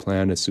having to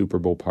plan a Super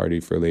Bowl party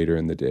for later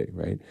in the day,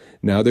 right?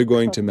 Now they're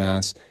going to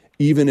Mass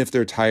even if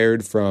they're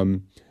tired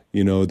from,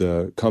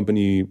 the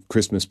company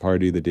Christmas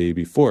party the day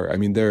before. I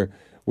mean,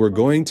 we're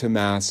going to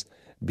Mass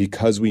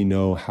because we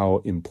know how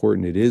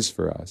important it is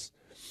for us.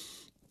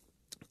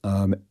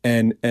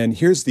 And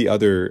here's the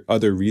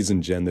other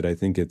reason, Jen, that I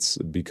think it's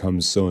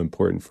becomes so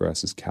important for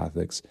us as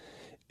Catholics,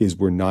 is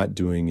we're not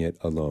doing it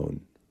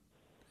alone.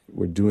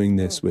 We're doing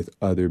this with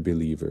other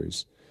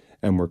believers,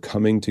 and we're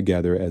coming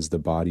together as the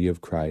body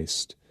of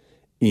Christ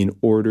in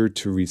order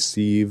to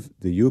receive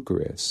the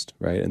Eucharist,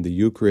 right? And the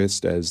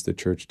Eucharist, as the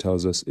Church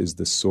tells us, is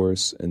the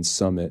source and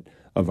summit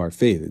of our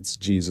faith. It's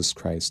Jesus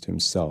Christ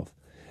himself.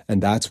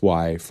 And that's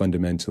why,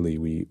 fundamentally,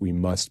 we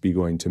must be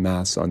going to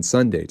Mass on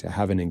Sunday, to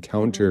have an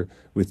encounter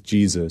with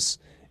Jesus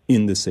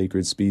in the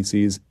sacred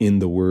species, in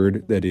the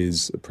Word that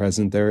is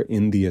present there,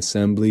 in the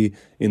assembly,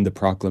 in the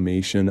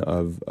proclamation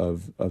of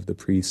the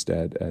priest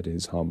at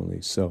his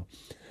homily. So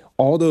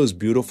all those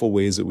beautiful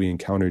ways that we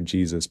encounter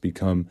Jesus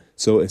become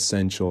so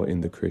essential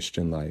in the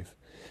Christian life.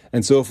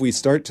 And so if we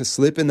start to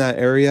slip in that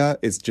area,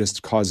 it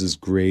just causes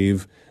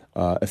grave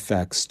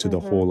effects to the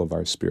whole of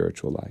our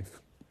spiritual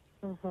life.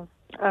 All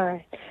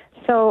right.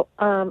 So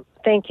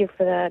thank you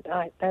for that.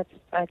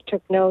 I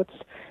took notes.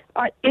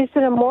 Is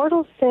it a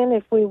mortal sin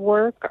if we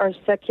work our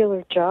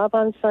secular job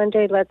on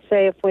Sunday? Let's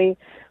say if we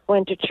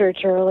went to church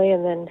early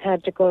and then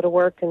had to go to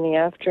work in the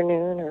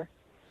afternoon or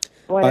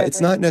whatever?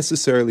 It's not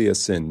necessarily a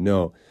sin,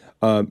 no.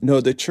 No,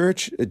 the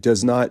Church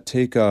does not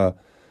take a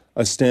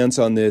stance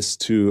on this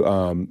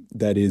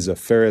that is a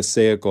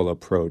Pharisaical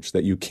approach,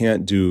 that you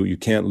can't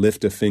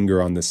lift a finger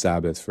on the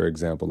Sabbath, for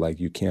example, like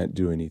you can't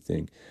do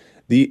anything.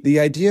 The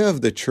idea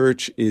of the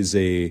Church is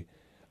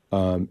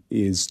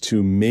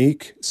to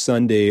make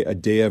Sunday a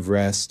day of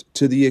rest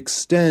to the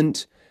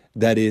extent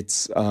that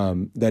it's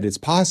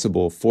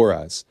possible for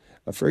us.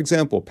 For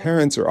example,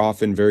 parents are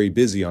often very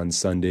busy on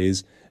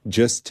Sundays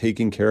just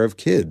taking care of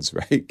kids,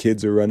 right?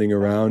 Kids are running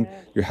around.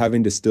 You're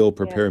having to still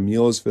prepare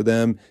meals for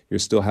them. You're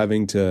still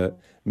having to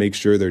make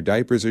sure their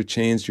diapers are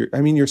changed.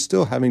 You're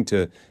still having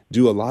to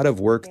do a lot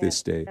of work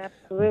this day.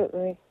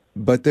 Absolutely.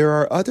 But there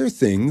are other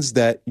things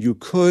that you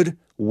could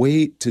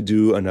wait to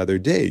do another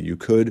day. You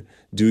could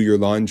do your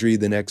laundry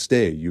the next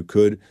day. You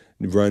could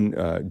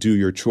do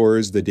your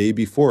chores the day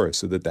before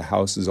so that the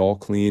house is all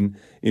clean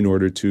in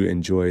order to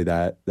enjoy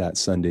that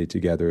Sunday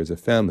together as a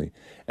family.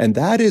 And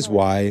that is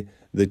why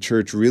the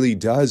Church really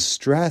does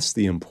stress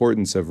the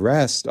importance of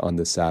rest on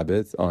the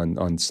Sabbath,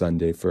 on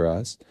Sunday for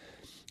us,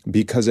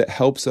 because it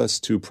helps us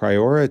to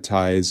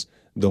prioritize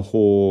the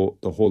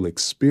whole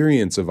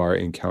experience of our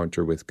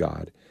encounter with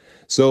God.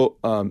 So,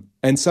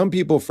 and some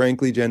people,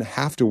 frankly, Jen,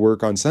 have to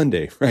work on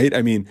Sunday, right?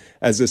 I mean,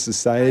 as a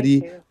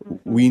society,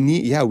 we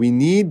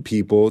need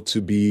people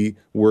to be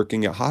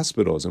working at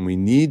hospitals, and we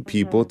need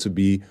people to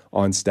be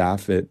on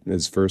staff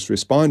as first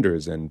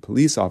responders and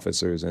police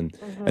officers. And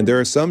there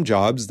are some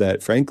jobs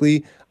that,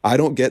 frankly, I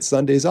don't get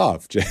Sundays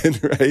off, Jen,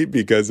 right?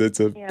 Because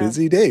it's a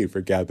busy day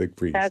for Catholic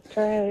priests. That's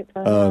right.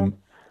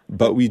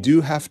 But we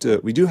do have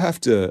to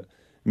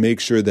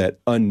make sure that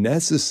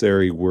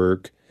unnecessary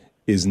work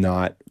is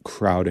not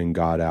crowding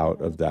God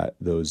out of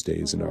those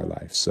days in our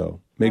life.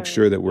 So make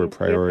sure that we're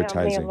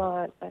prioritizing. You helped me a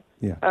lot.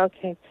 Yeah.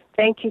 Okay.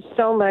 Thank you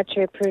so much.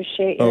 I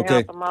appreciate your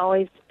help. I'm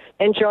always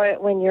enjoy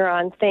it when you're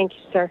on. Thank you,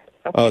 sir.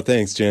 Okay. Oh,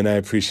 thanks, Jen. I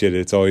appreciate it.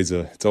 It's always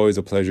a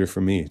pleasure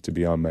for me to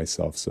be on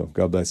myself. So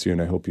God bless you,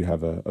 and I hope you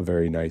have a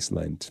very nice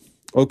Lent.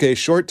 Okay,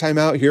 short time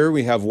out here.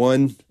 We have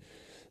one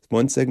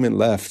segment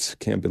left.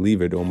 Can't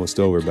believe it, almost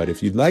over. But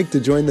if you'd like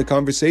to join the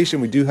conversation,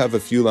 we do have a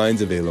few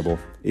lines available.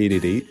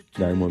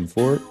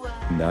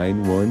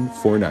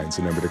 888-914-9149 is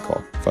the number to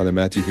call. Father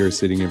Matthew here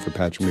sitting in for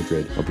Patrick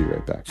Madrid. I'll be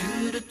right back.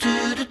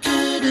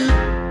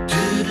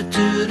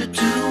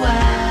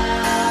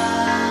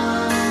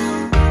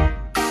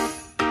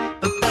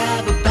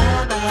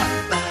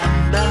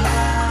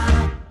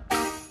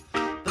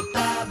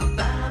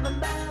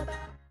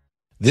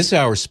 This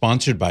hour is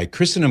sponsored by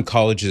Christendom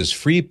College's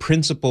free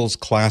Principles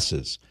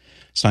classes.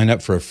 Sign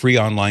up for a free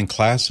online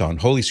class on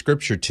Holy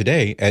Scripture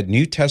today at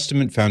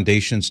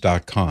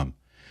NewTestamentFoundations.com.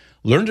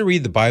 Learn to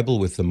read the Bible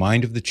with the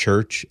mind of the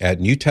Church at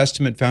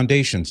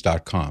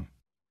NewTestamentFoundations.com.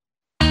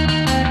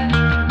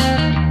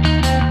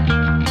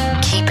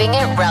 Keeping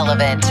it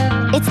relevant.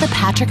 It's the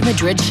Patrick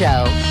Madrid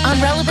Show on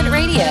Relevant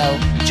Radio.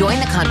 Join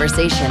the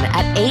conversation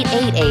at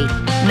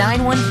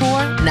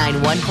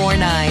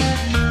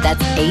 888-914-9149.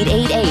 That's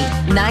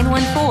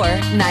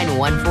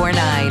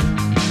 888-914-9149.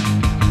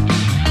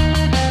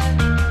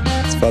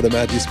 Father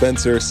Matthew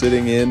Spencer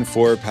sitting in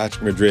for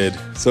Patrick Madrid.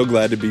 So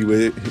glad to be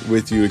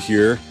with you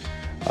here.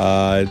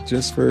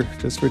 Just for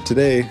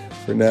today,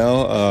 for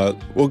now.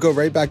 We'll go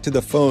right back to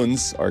the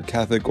phones. Our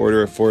Catholic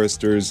Order of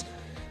Foresters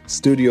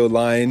studio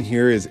line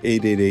here is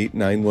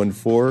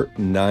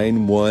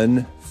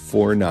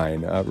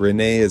 888-914-9149.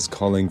 Renae is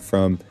calling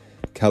from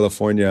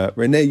California.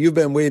 Renae, you've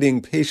been waiting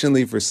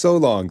patiently for so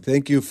long.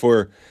 Thank you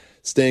for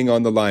staying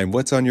on the line.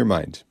 What's on your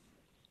mind?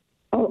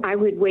 Oh, I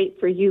would wait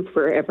for you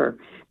forever.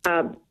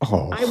 I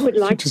would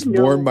like just to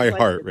know warmed my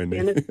heart,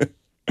 Renae.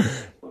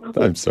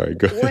 I'm sorry,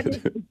 go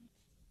ahead.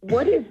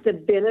 What is the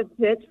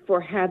benefit for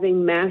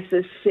having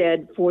masses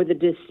said for the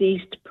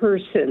deceased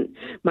person?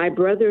 My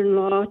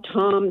brother-in-law,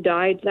 Tom,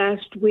 died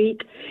last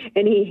week,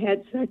 and he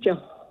had such a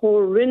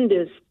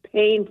horrendous,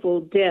 painful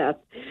death.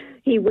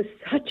 He was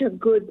such a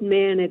good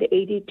man at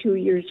 82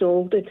 years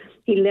old, and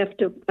he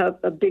left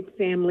a big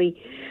family.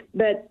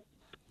 But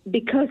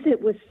because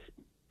it was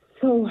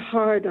so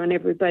hard on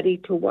everybody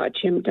to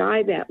watch him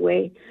die that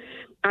way,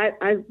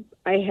 I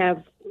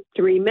have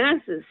 3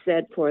 masses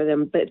said for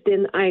them, but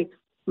then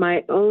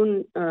my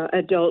own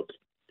adult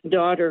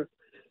daughter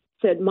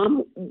said,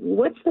 Mom,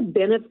 what's the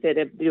benefit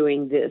of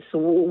doing this?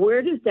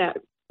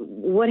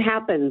 What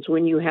happens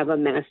when you have a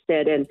mass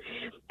said?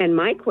 And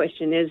my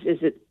question is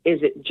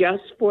it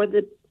just for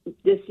the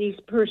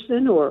deceased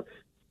person, or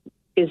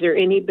is there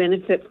any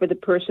benefit for the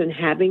person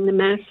having the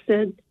mass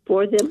said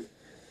for them?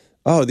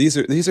 Oh, these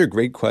are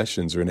great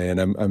questions, Renae, and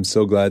I'm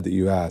so glad that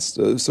you asked.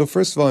 So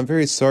first of all, I'm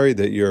very sorry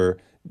that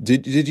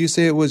did you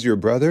say it was your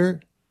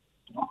brother?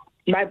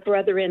 My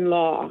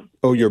brother-in-law.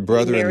 Oh, your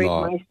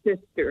brother-in-law. Married my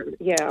sister.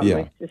 Yeah,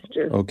 my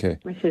sister. Okay.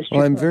 My sister.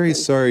 Well, I'm very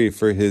sorry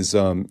for his,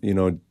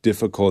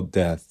 difficult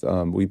death.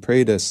 We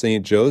pray to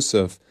Saint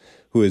Joseph,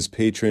 who is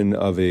patron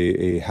of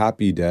a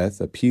happy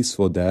death, a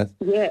peaceful death.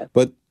 Yeah.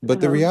 But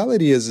the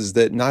reality is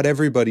that not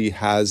everybody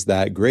has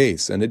that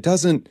grace, and it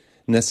doesn't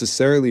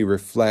necessarily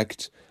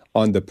reflect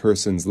on the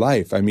person's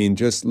life. I mean,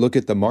 just look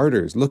at the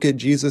martyrs. Look at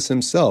Jesus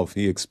himself.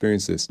 He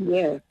experienced this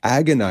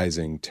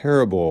agonizing,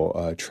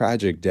 terrible,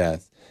 tragic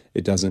death.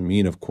 It doesn't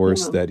mean, of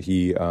course, that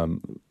he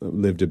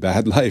lived a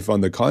bad life. On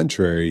the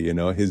contrary,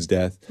 his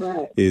death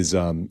is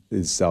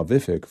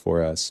salvific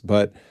for us.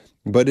 But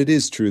it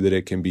is true that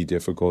it can be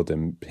difficult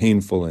and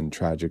painful and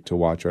tragic to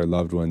watch our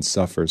loved ones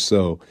suffer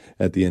so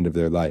at the end of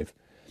their life.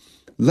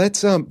 But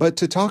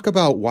to talk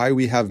about why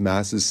we have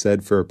masses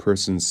said for a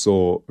person's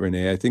soul,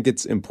 Renae, I think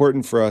it's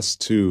important for us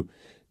to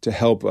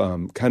help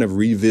kind of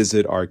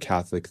revisit our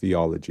Catholic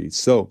theology.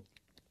 So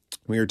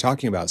we were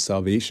talking about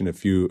salvation a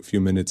few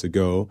minutes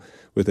ago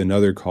with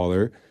another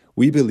caller.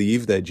 We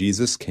believe that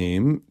Jesus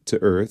came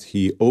to earth.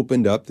 He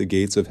opened up the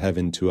gates of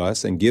heaven to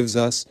us and gives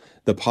us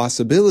the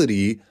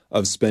possibility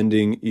of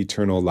spending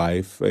eternal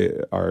life,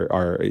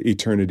 our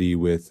eternity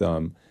with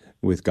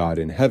God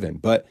in heaven.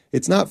 But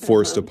it's not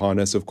forced upon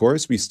us, of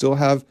course. We still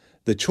have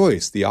the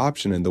choice, the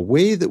option, and the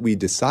way that we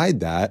decide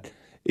that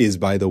is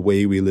by the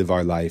way we live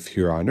our life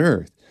here on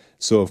earth.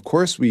 So, of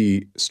course,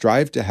 we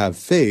strive to have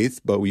faith,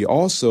 but we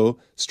also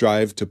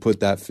strive to put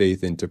that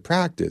faith into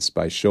practice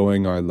by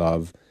showing our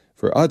love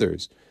for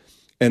others.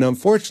 And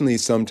unfortunately,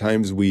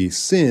 sometimes we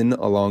sin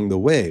along the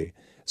way.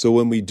 So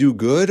when we do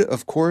good,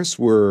 of course,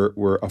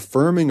 we're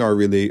affirming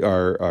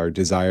our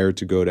desire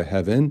to go to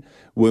heaven.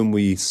 When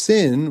we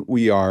sin,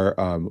 we are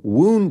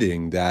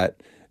wounding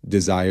that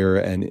desire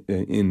and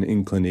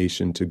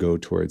inclination to go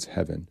towards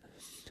heaven.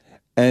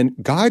 And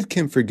God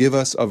can forgive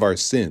us of our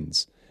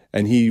sins.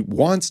 And he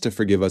wants to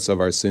forgive us of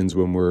our sins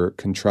when we're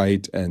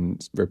contrite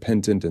and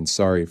repentant and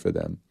sorry for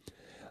them.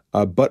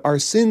 But our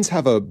sins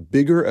have a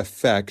bigger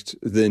effect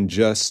than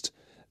just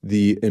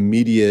the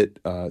immediate,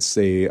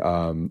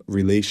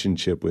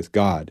 relationship with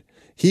God.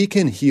 He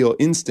can heal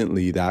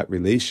instantly that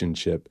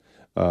relationship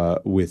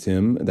with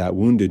him, that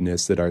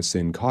woundedness that our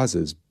sin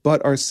causes.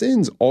 But our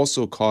sins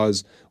also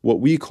cause what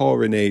we call,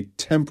 Renae,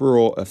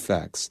 temporal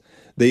effects.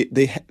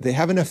 They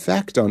have an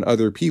effect on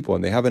other people,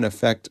 and they have an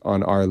effect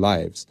on our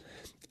lives.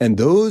 And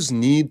those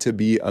need to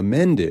be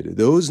amended.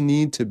 Those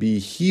need to be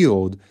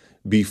healed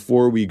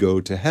before we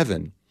go to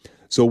heaven.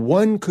 So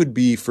one could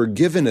be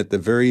forgiven at the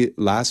very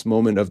last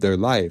moment of their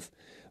life.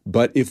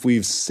 But if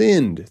we've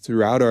sinned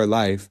throughout our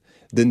life,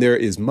 then there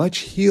is much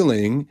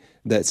healing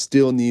that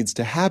still needs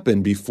to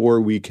happen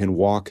before we can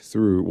walk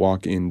through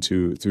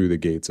the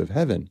gates of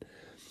heaven.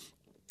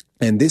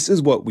 And this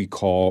is what we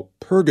call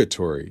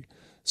purgatory.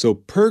 So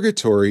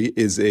purgatory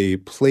is a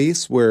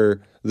place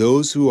where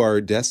those who are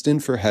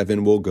destined for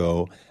heaven will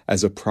go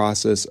as a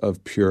process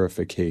of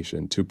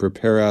purification to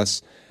prepare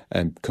us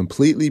and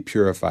completely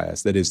purify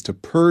us. That is, to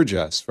purge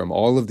us from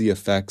all of the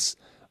effects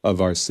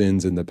of our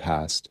sins in the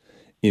past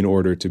in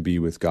order to be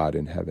with God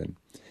in heaven.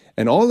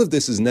 And all of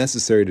this is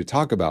necessary to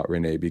talk about,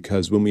 Renae,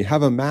 because when we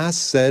have a mass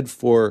said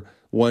for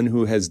one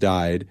who has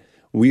died,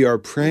 we are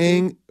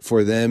praying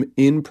for them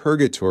in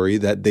purgatory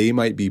that they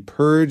might be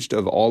purged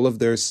of all of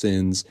their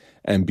sins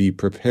and be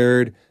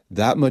prepared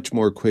that much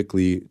more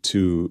quickly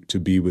to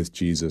be with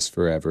Jesus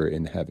forever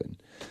in heaven.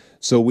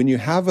 So when you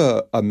have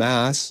a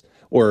mass,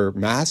 or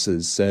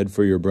masses said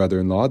for your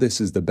brother-in-law,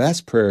 this is the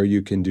best prayer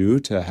you can do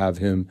to have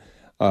him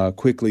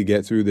quickly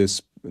get through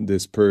this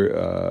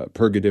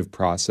purgative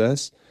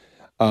process.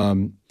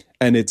 And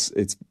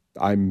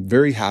I'm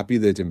very happy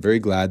I'm very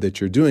glad that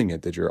you're doing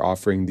it, that you're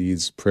offering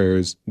these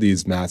prayers,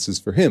 these masses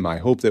for him. I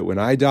hope that when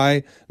I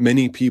die,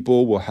 many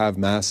people will have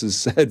masses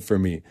said for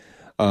me.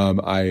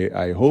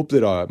 I hope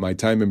that my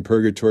time in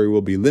purgatory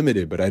will be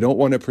limited, but I don't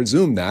want to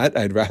presume that.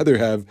 I'd rather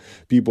have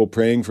people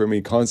praying for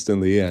me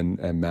constantly, and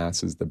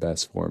Mass is the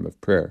best form of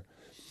prayer.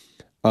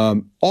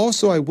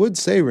 Also, I would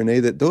say,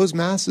 Renae, that those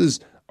Masses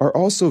are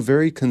also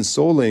very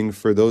consoling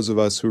for those of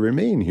us who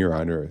remain here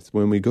on earth.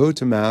 When we go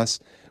to Mass,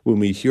 when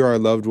we hear our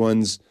loved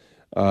ones'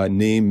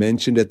 name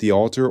mentioned at the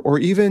altar, or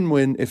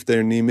even if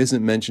their name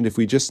isn't mentioned, if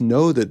we just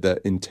know that the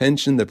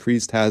intention the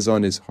priest has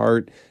on his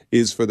heart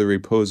is for the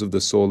repose of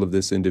the soul of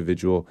this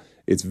individual,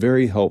 it's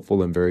very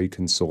helpful and very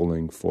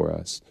consoling for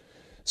us.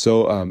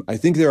 So I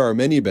think there are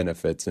many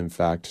benefits, in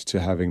fact,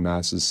 to having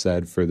Masses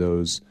said for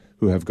those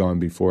who have gone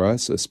before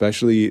us,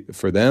 especially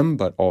for them,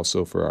 but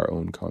also for our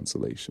own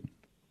consolation.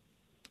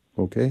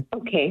 Okay?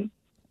 Okay.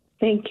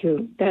 Thank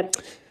you. That's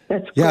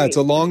great. Yeah, it's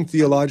a long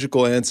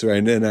theological answer,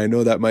 and I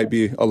know that might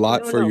be a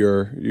lot for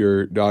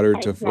your daughter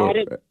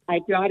to... I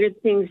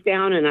jotted things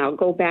down, and I'll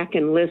go back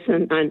and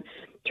listen and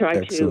try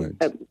Excellent.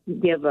 to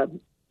give a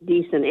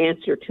decent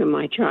answer to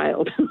my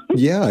child.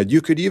 Yeah,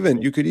 you could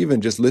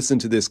even just listen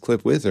to this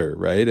clip with her,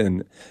 right,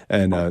 and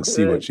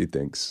see what she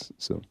thinks.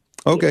 So,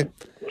 okay.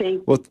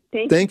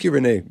 Thank you,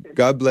 Renae.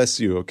 God bless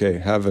you. Okay,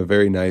 have a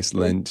very nice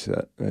Lent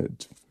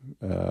and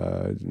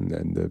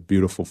the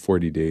beautiful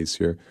 40 days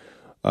here.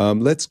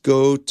 Let's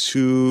go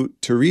to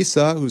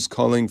Teresa, who's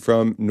calling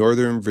from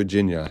Northern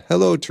Virginia.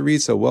 Hello,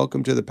 Teresa.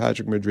 Welcome to the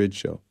Patrick Madrid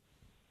Show.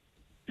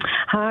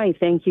 Hi,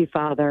 thank you,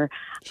 Father.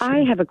 Sure.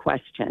 I have a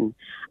question.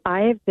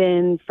 I have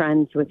been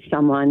friends with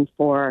someone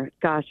for,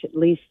 at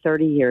least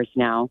 30 years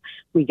now.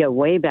 We go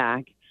way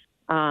back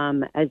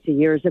as the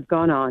years have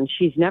gone on.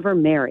 She's never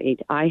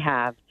married. I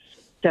have.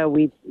 So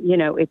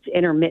it's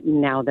intermittent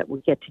now that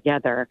we get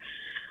together.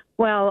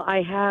 Well,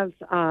 I have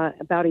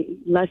about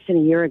less than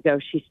a year ago,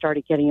 she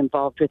started getting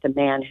involved with a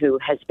man who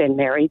has been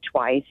married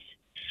twice.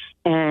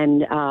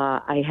 And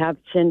I have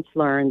since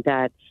learned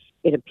that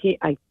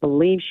I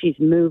believe she's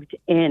moved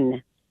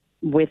in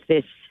with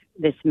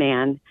this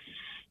man.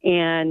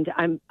 And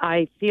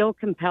I feel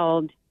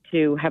compelled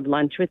to have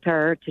lunch with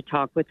her, to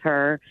talk with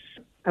her.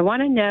 I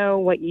want to know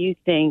what you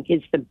think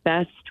is the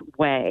best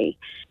way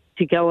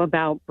to go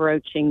about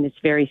broaching this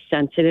very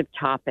sensitive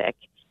topic.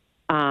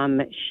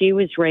 She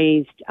was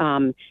raised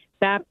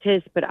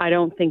Baptist, but I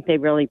don't think they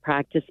really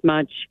practice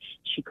much.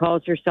 She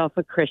calls herself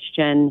a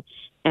Christian.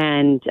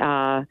 And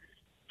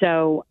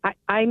so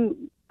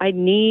I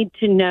need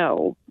to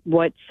know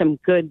what some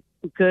good,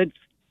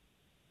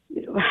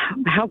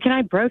 how can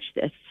I broach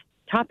this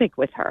topic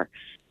with her?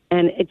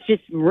 And it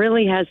just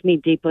really has me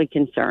deeply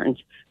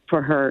concerned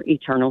for her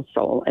eternal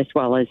soul, as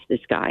well as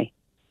this guy.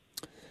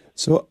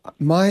 So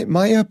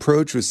my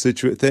approach was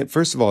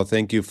first of all,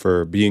 thank you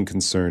for being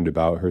concerned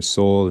about her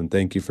soul, and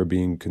thank you for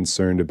being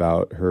concerned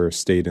about her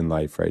state in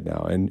life right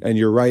now. And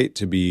you're right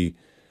to be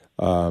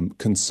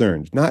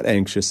concerned, not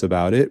anxious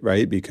about it,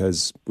 right?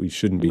 Because we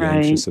shouldn't be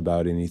anxious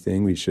about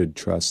anything. We should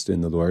trust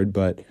in the Lord,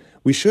 but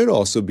we should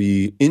also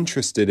be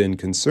interested and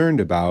concerned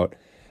about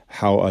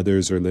how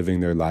others are living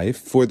their life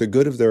for the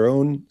good of their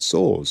own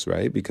souls,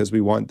 right? Because we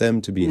want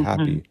them to be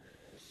happy.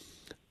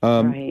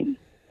 Right.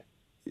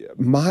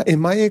 In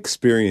my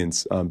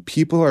experience,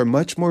 people are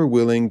much more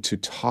willing to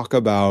talk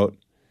about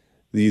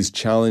these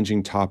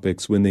challenging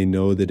topics when they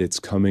know that it's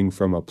coming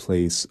from a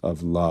place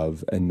of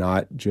love and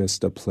not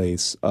just a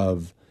place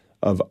of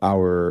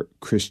our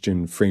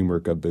Christian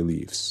framework of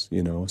beliefs,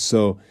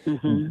 So,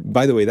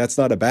 by the way, that's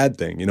not a bad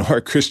thing.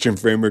 Our Christian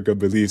framework of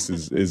beliefs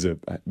is a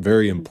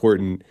very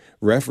important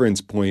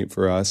reference point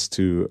for us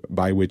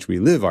by which we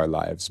live our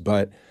lives.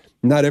 But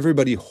not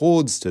everybody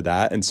holds to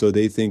that. And so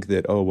they think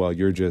that, oh, well,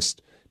 you're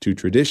just too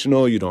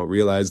traditional. You don't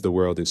realize the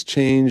world has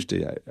changed.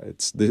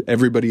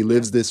 Everybody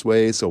lives this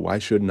way, so why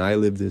shouldn't I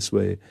live this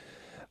way?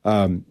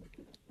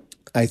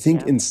 I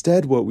think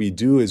instead what we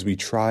do is we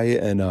try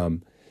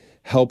and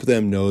help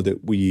them know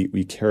that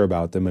we care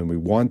about them and we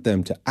want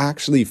them to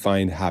actually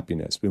find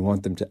happiness. We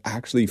want them to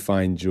actually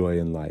find joy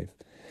in life.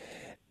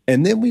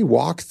 And then we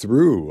walk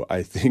through,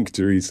 I think,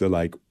 Teresa,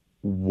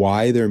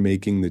 why they're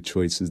making the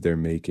choices they're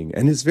making.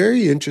 And it's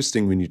very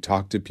interesting when you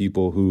talk to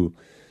people who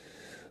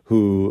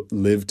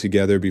live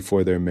together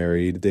before they're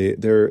married.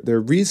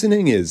 Their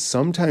reasoning is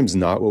sometimes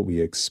not what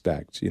we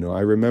expect. I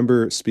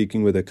remember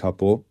speaking with a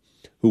couple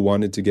who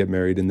wanted to get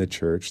married in the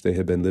church. They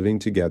had been living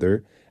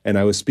together, and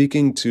I was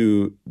speaking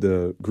to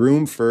the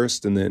groom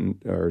first, and then,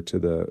 or to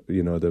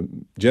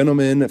the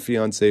gentleman,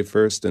 fiance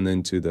first, and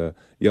then to the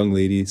young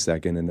lady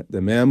second. And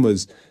the man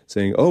was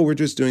saying, "Oh, we're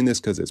just doing this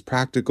because it's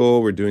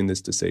practical. We're doing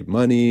this to save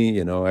money.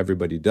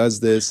 Everybody does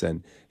this,"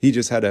 and he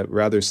just had a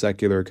rather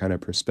secular kind of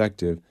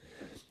perspective.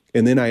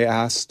 And then I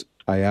asked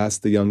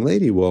the young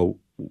lady, well,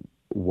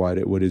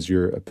 what is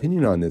your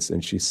opinion on this?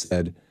 And she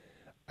said,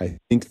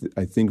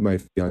 I think my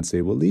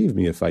fiance will leave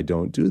me if I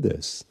don't do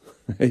this,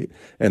 right?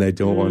 And I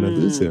don't want to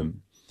lose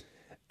him.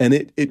 And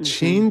it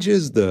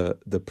changes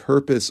the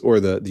purpose or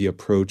the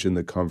approach in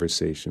the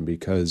conversation,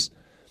 because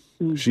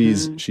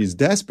she's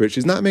desperate.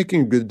 She's not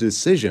making a good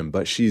decision,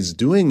 but she's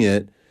doing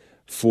it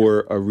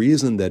for a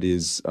reason that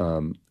is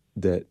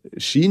that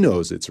she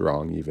knows it's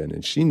wrong even,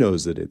 and she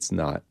knows that it's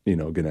not,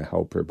 going to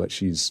help her, but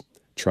she's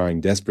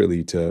trying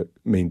desperately to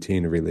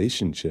maintain a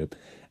relationship.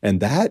 And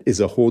that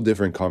is a whole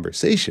different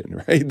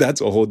conversation, right?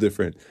 That's a whole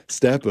different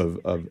step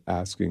of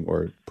asking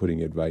or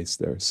putting advice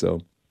there.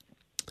 So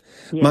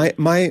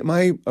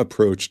my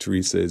approach,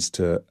 Teresa, is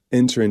to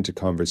enter into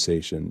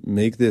conversation,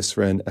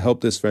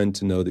 help this friend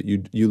to know that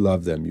you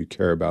love them, you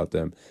care about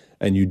them,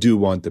 and you do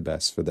want the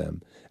best for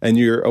them. And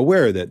you're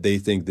aware that they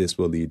think this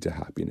will lead to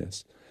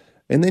happiness.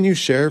 And then you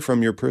share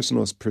from your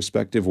personal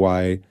perspective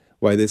why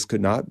this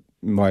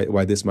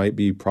might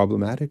be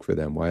problematic for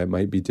them, why it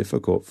might be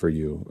difficult for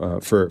you,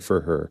 for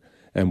her,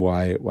 and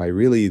why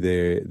really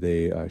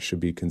they should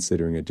be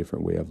considering a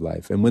different way of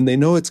life. And when they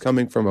know it's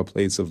coming from a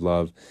place of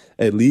love,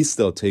 at least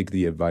they'll take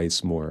the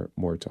advice more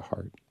to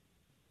heart.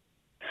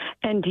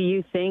 And do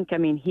you think? I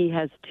mean, he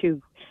has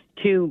two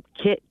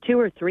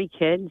or three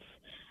kids,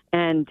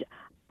 and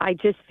I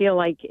just feel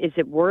like, is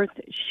it worth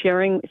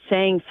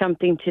saying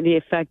something to the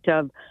effect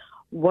of,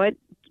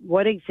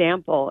 what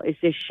example is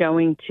this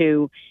showing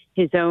to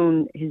his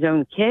own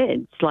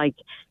kids? Like,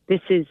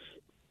 this is,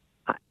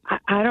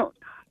 I don't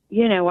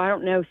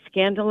know,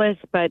 scandalous,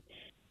 but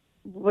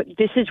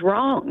this is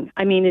wrong.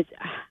 I mean,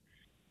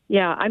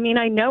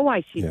 I know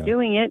why she's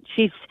doing it.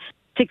 She's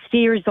 60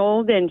 years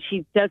old and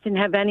she doesn't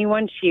have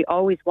anyone. She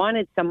always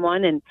wanted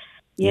someone, and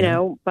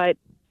but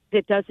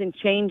it doesn't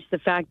change the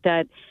fact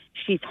that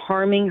she's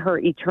harming her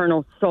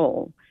eternal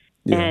soul.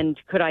 Yeah. And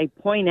could I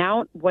point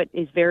out what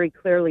is very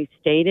clearly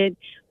stated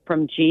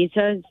from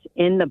Jesus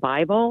in the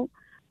Bible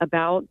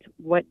about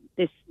what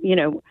this,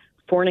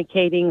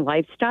 fornicating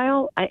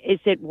lifestyle? Is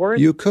it worth?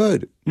 You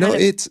could. No,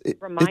 it's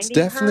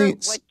definitely.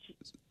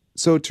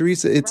 So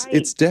Teresa,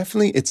 it's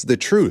definitely the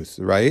truth,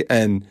 right?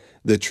 And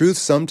the truth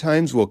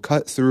sometimes will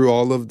cut through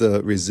all of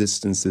the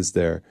resistances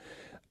there.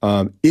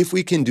 If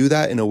we can do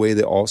that in a way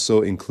that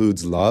also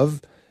includes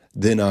love,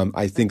 then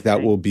I think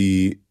that will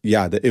be,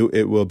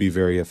 it will be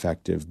very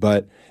effective.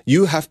 But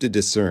you have to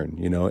discern,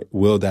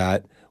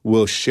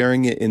 will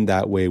sharing it in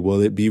that way,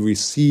 will it be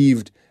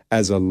received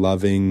as a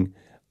loving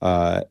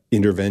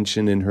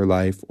intervention in her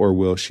life, or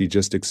will she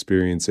just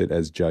experience it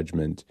as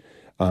judgment,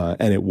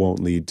 and it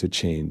won't lead to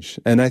change?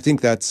 And I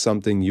think that's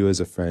something you as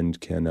a friend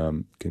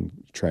can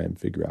try and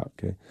figure out.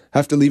 Okay,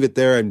 have to leave it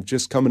there. I'm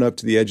just coming up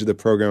to the edge of the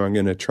program. I'm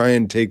going to try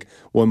and take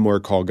one more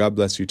call. God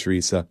bless you,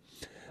 Teresa.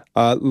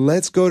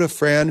 Let's go to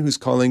Fran, who's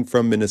calling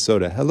from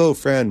Minnesota. Hello,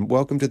 Fran.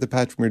 Welcome to the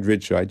Patrick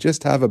Madrid Show. I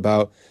just have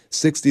about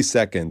 60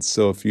 seconds,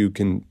 so if you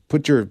can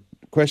put your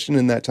question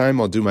in that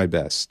time, I'll do my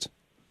best.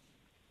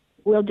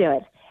 We'll do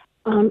it.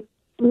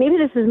 Maybe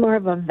this is more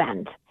of a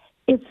vent.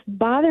 It's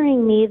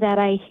bothering me that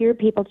I hear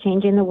people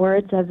changing the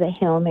words of the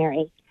Hail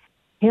Mary.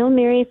 Hail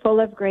Mary, full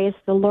of grace,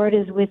 the Lord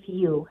is with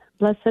you.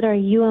 Blessed are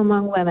you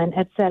among women,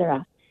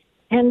 etc.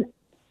 And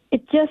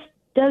it just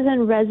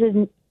doesn't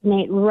resonate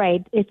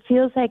right. It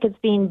feels like it's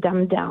being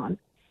dumbed down.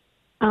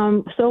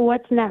 So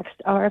what's next?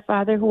 Our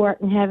Father who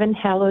art in heaven,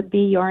 hallowed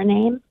be your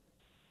name.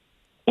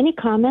 Any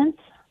comments?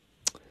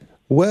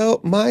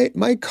 Well,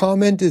 my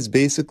comment is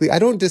basically, I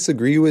don't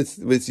disagree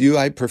with you.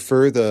 I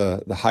prefer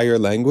the higher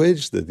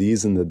language, the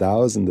these and the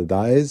thous and the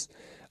thys.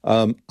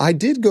 I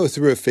did go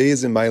through a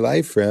phase in my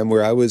life, Fran,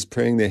 where I was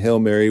praying the Hail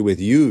Mary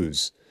with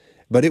yous.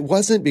 But it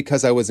wasn't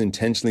because I was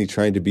intentionally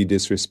trying to be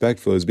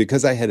disrespectful. It was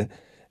because I had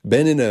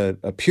been in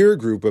a peer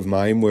group of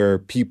mine where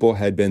people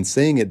had been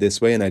saying it this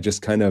way, and I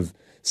just kind of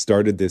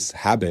started this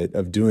habit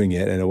of doing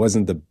it. And it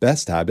wasn't the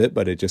best habit,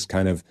 but it just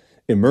kind of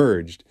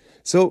emerged.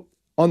 So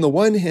on the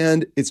one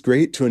hand, it's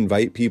great to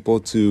invite people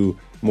to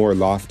more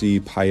lofty,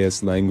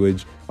 pious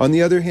language. On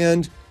the other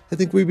hand, I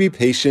think we'd be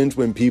patient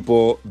when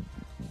people,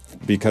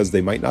 because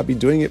they might not be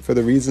doing it for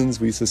the reasons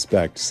we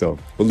suspect. So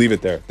we'll leave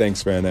it there.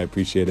 Thanks, Fran. I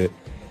appreciate it.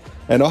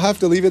 And I'll have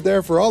to leave it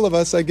there for all of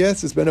us, I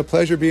guess. It's been a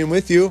pleasure being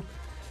with you.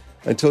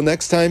 Until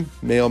next time,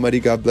 may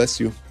Almighty God bless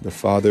you, the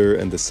Father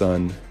and the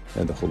Son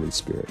and the Holy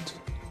Spirit.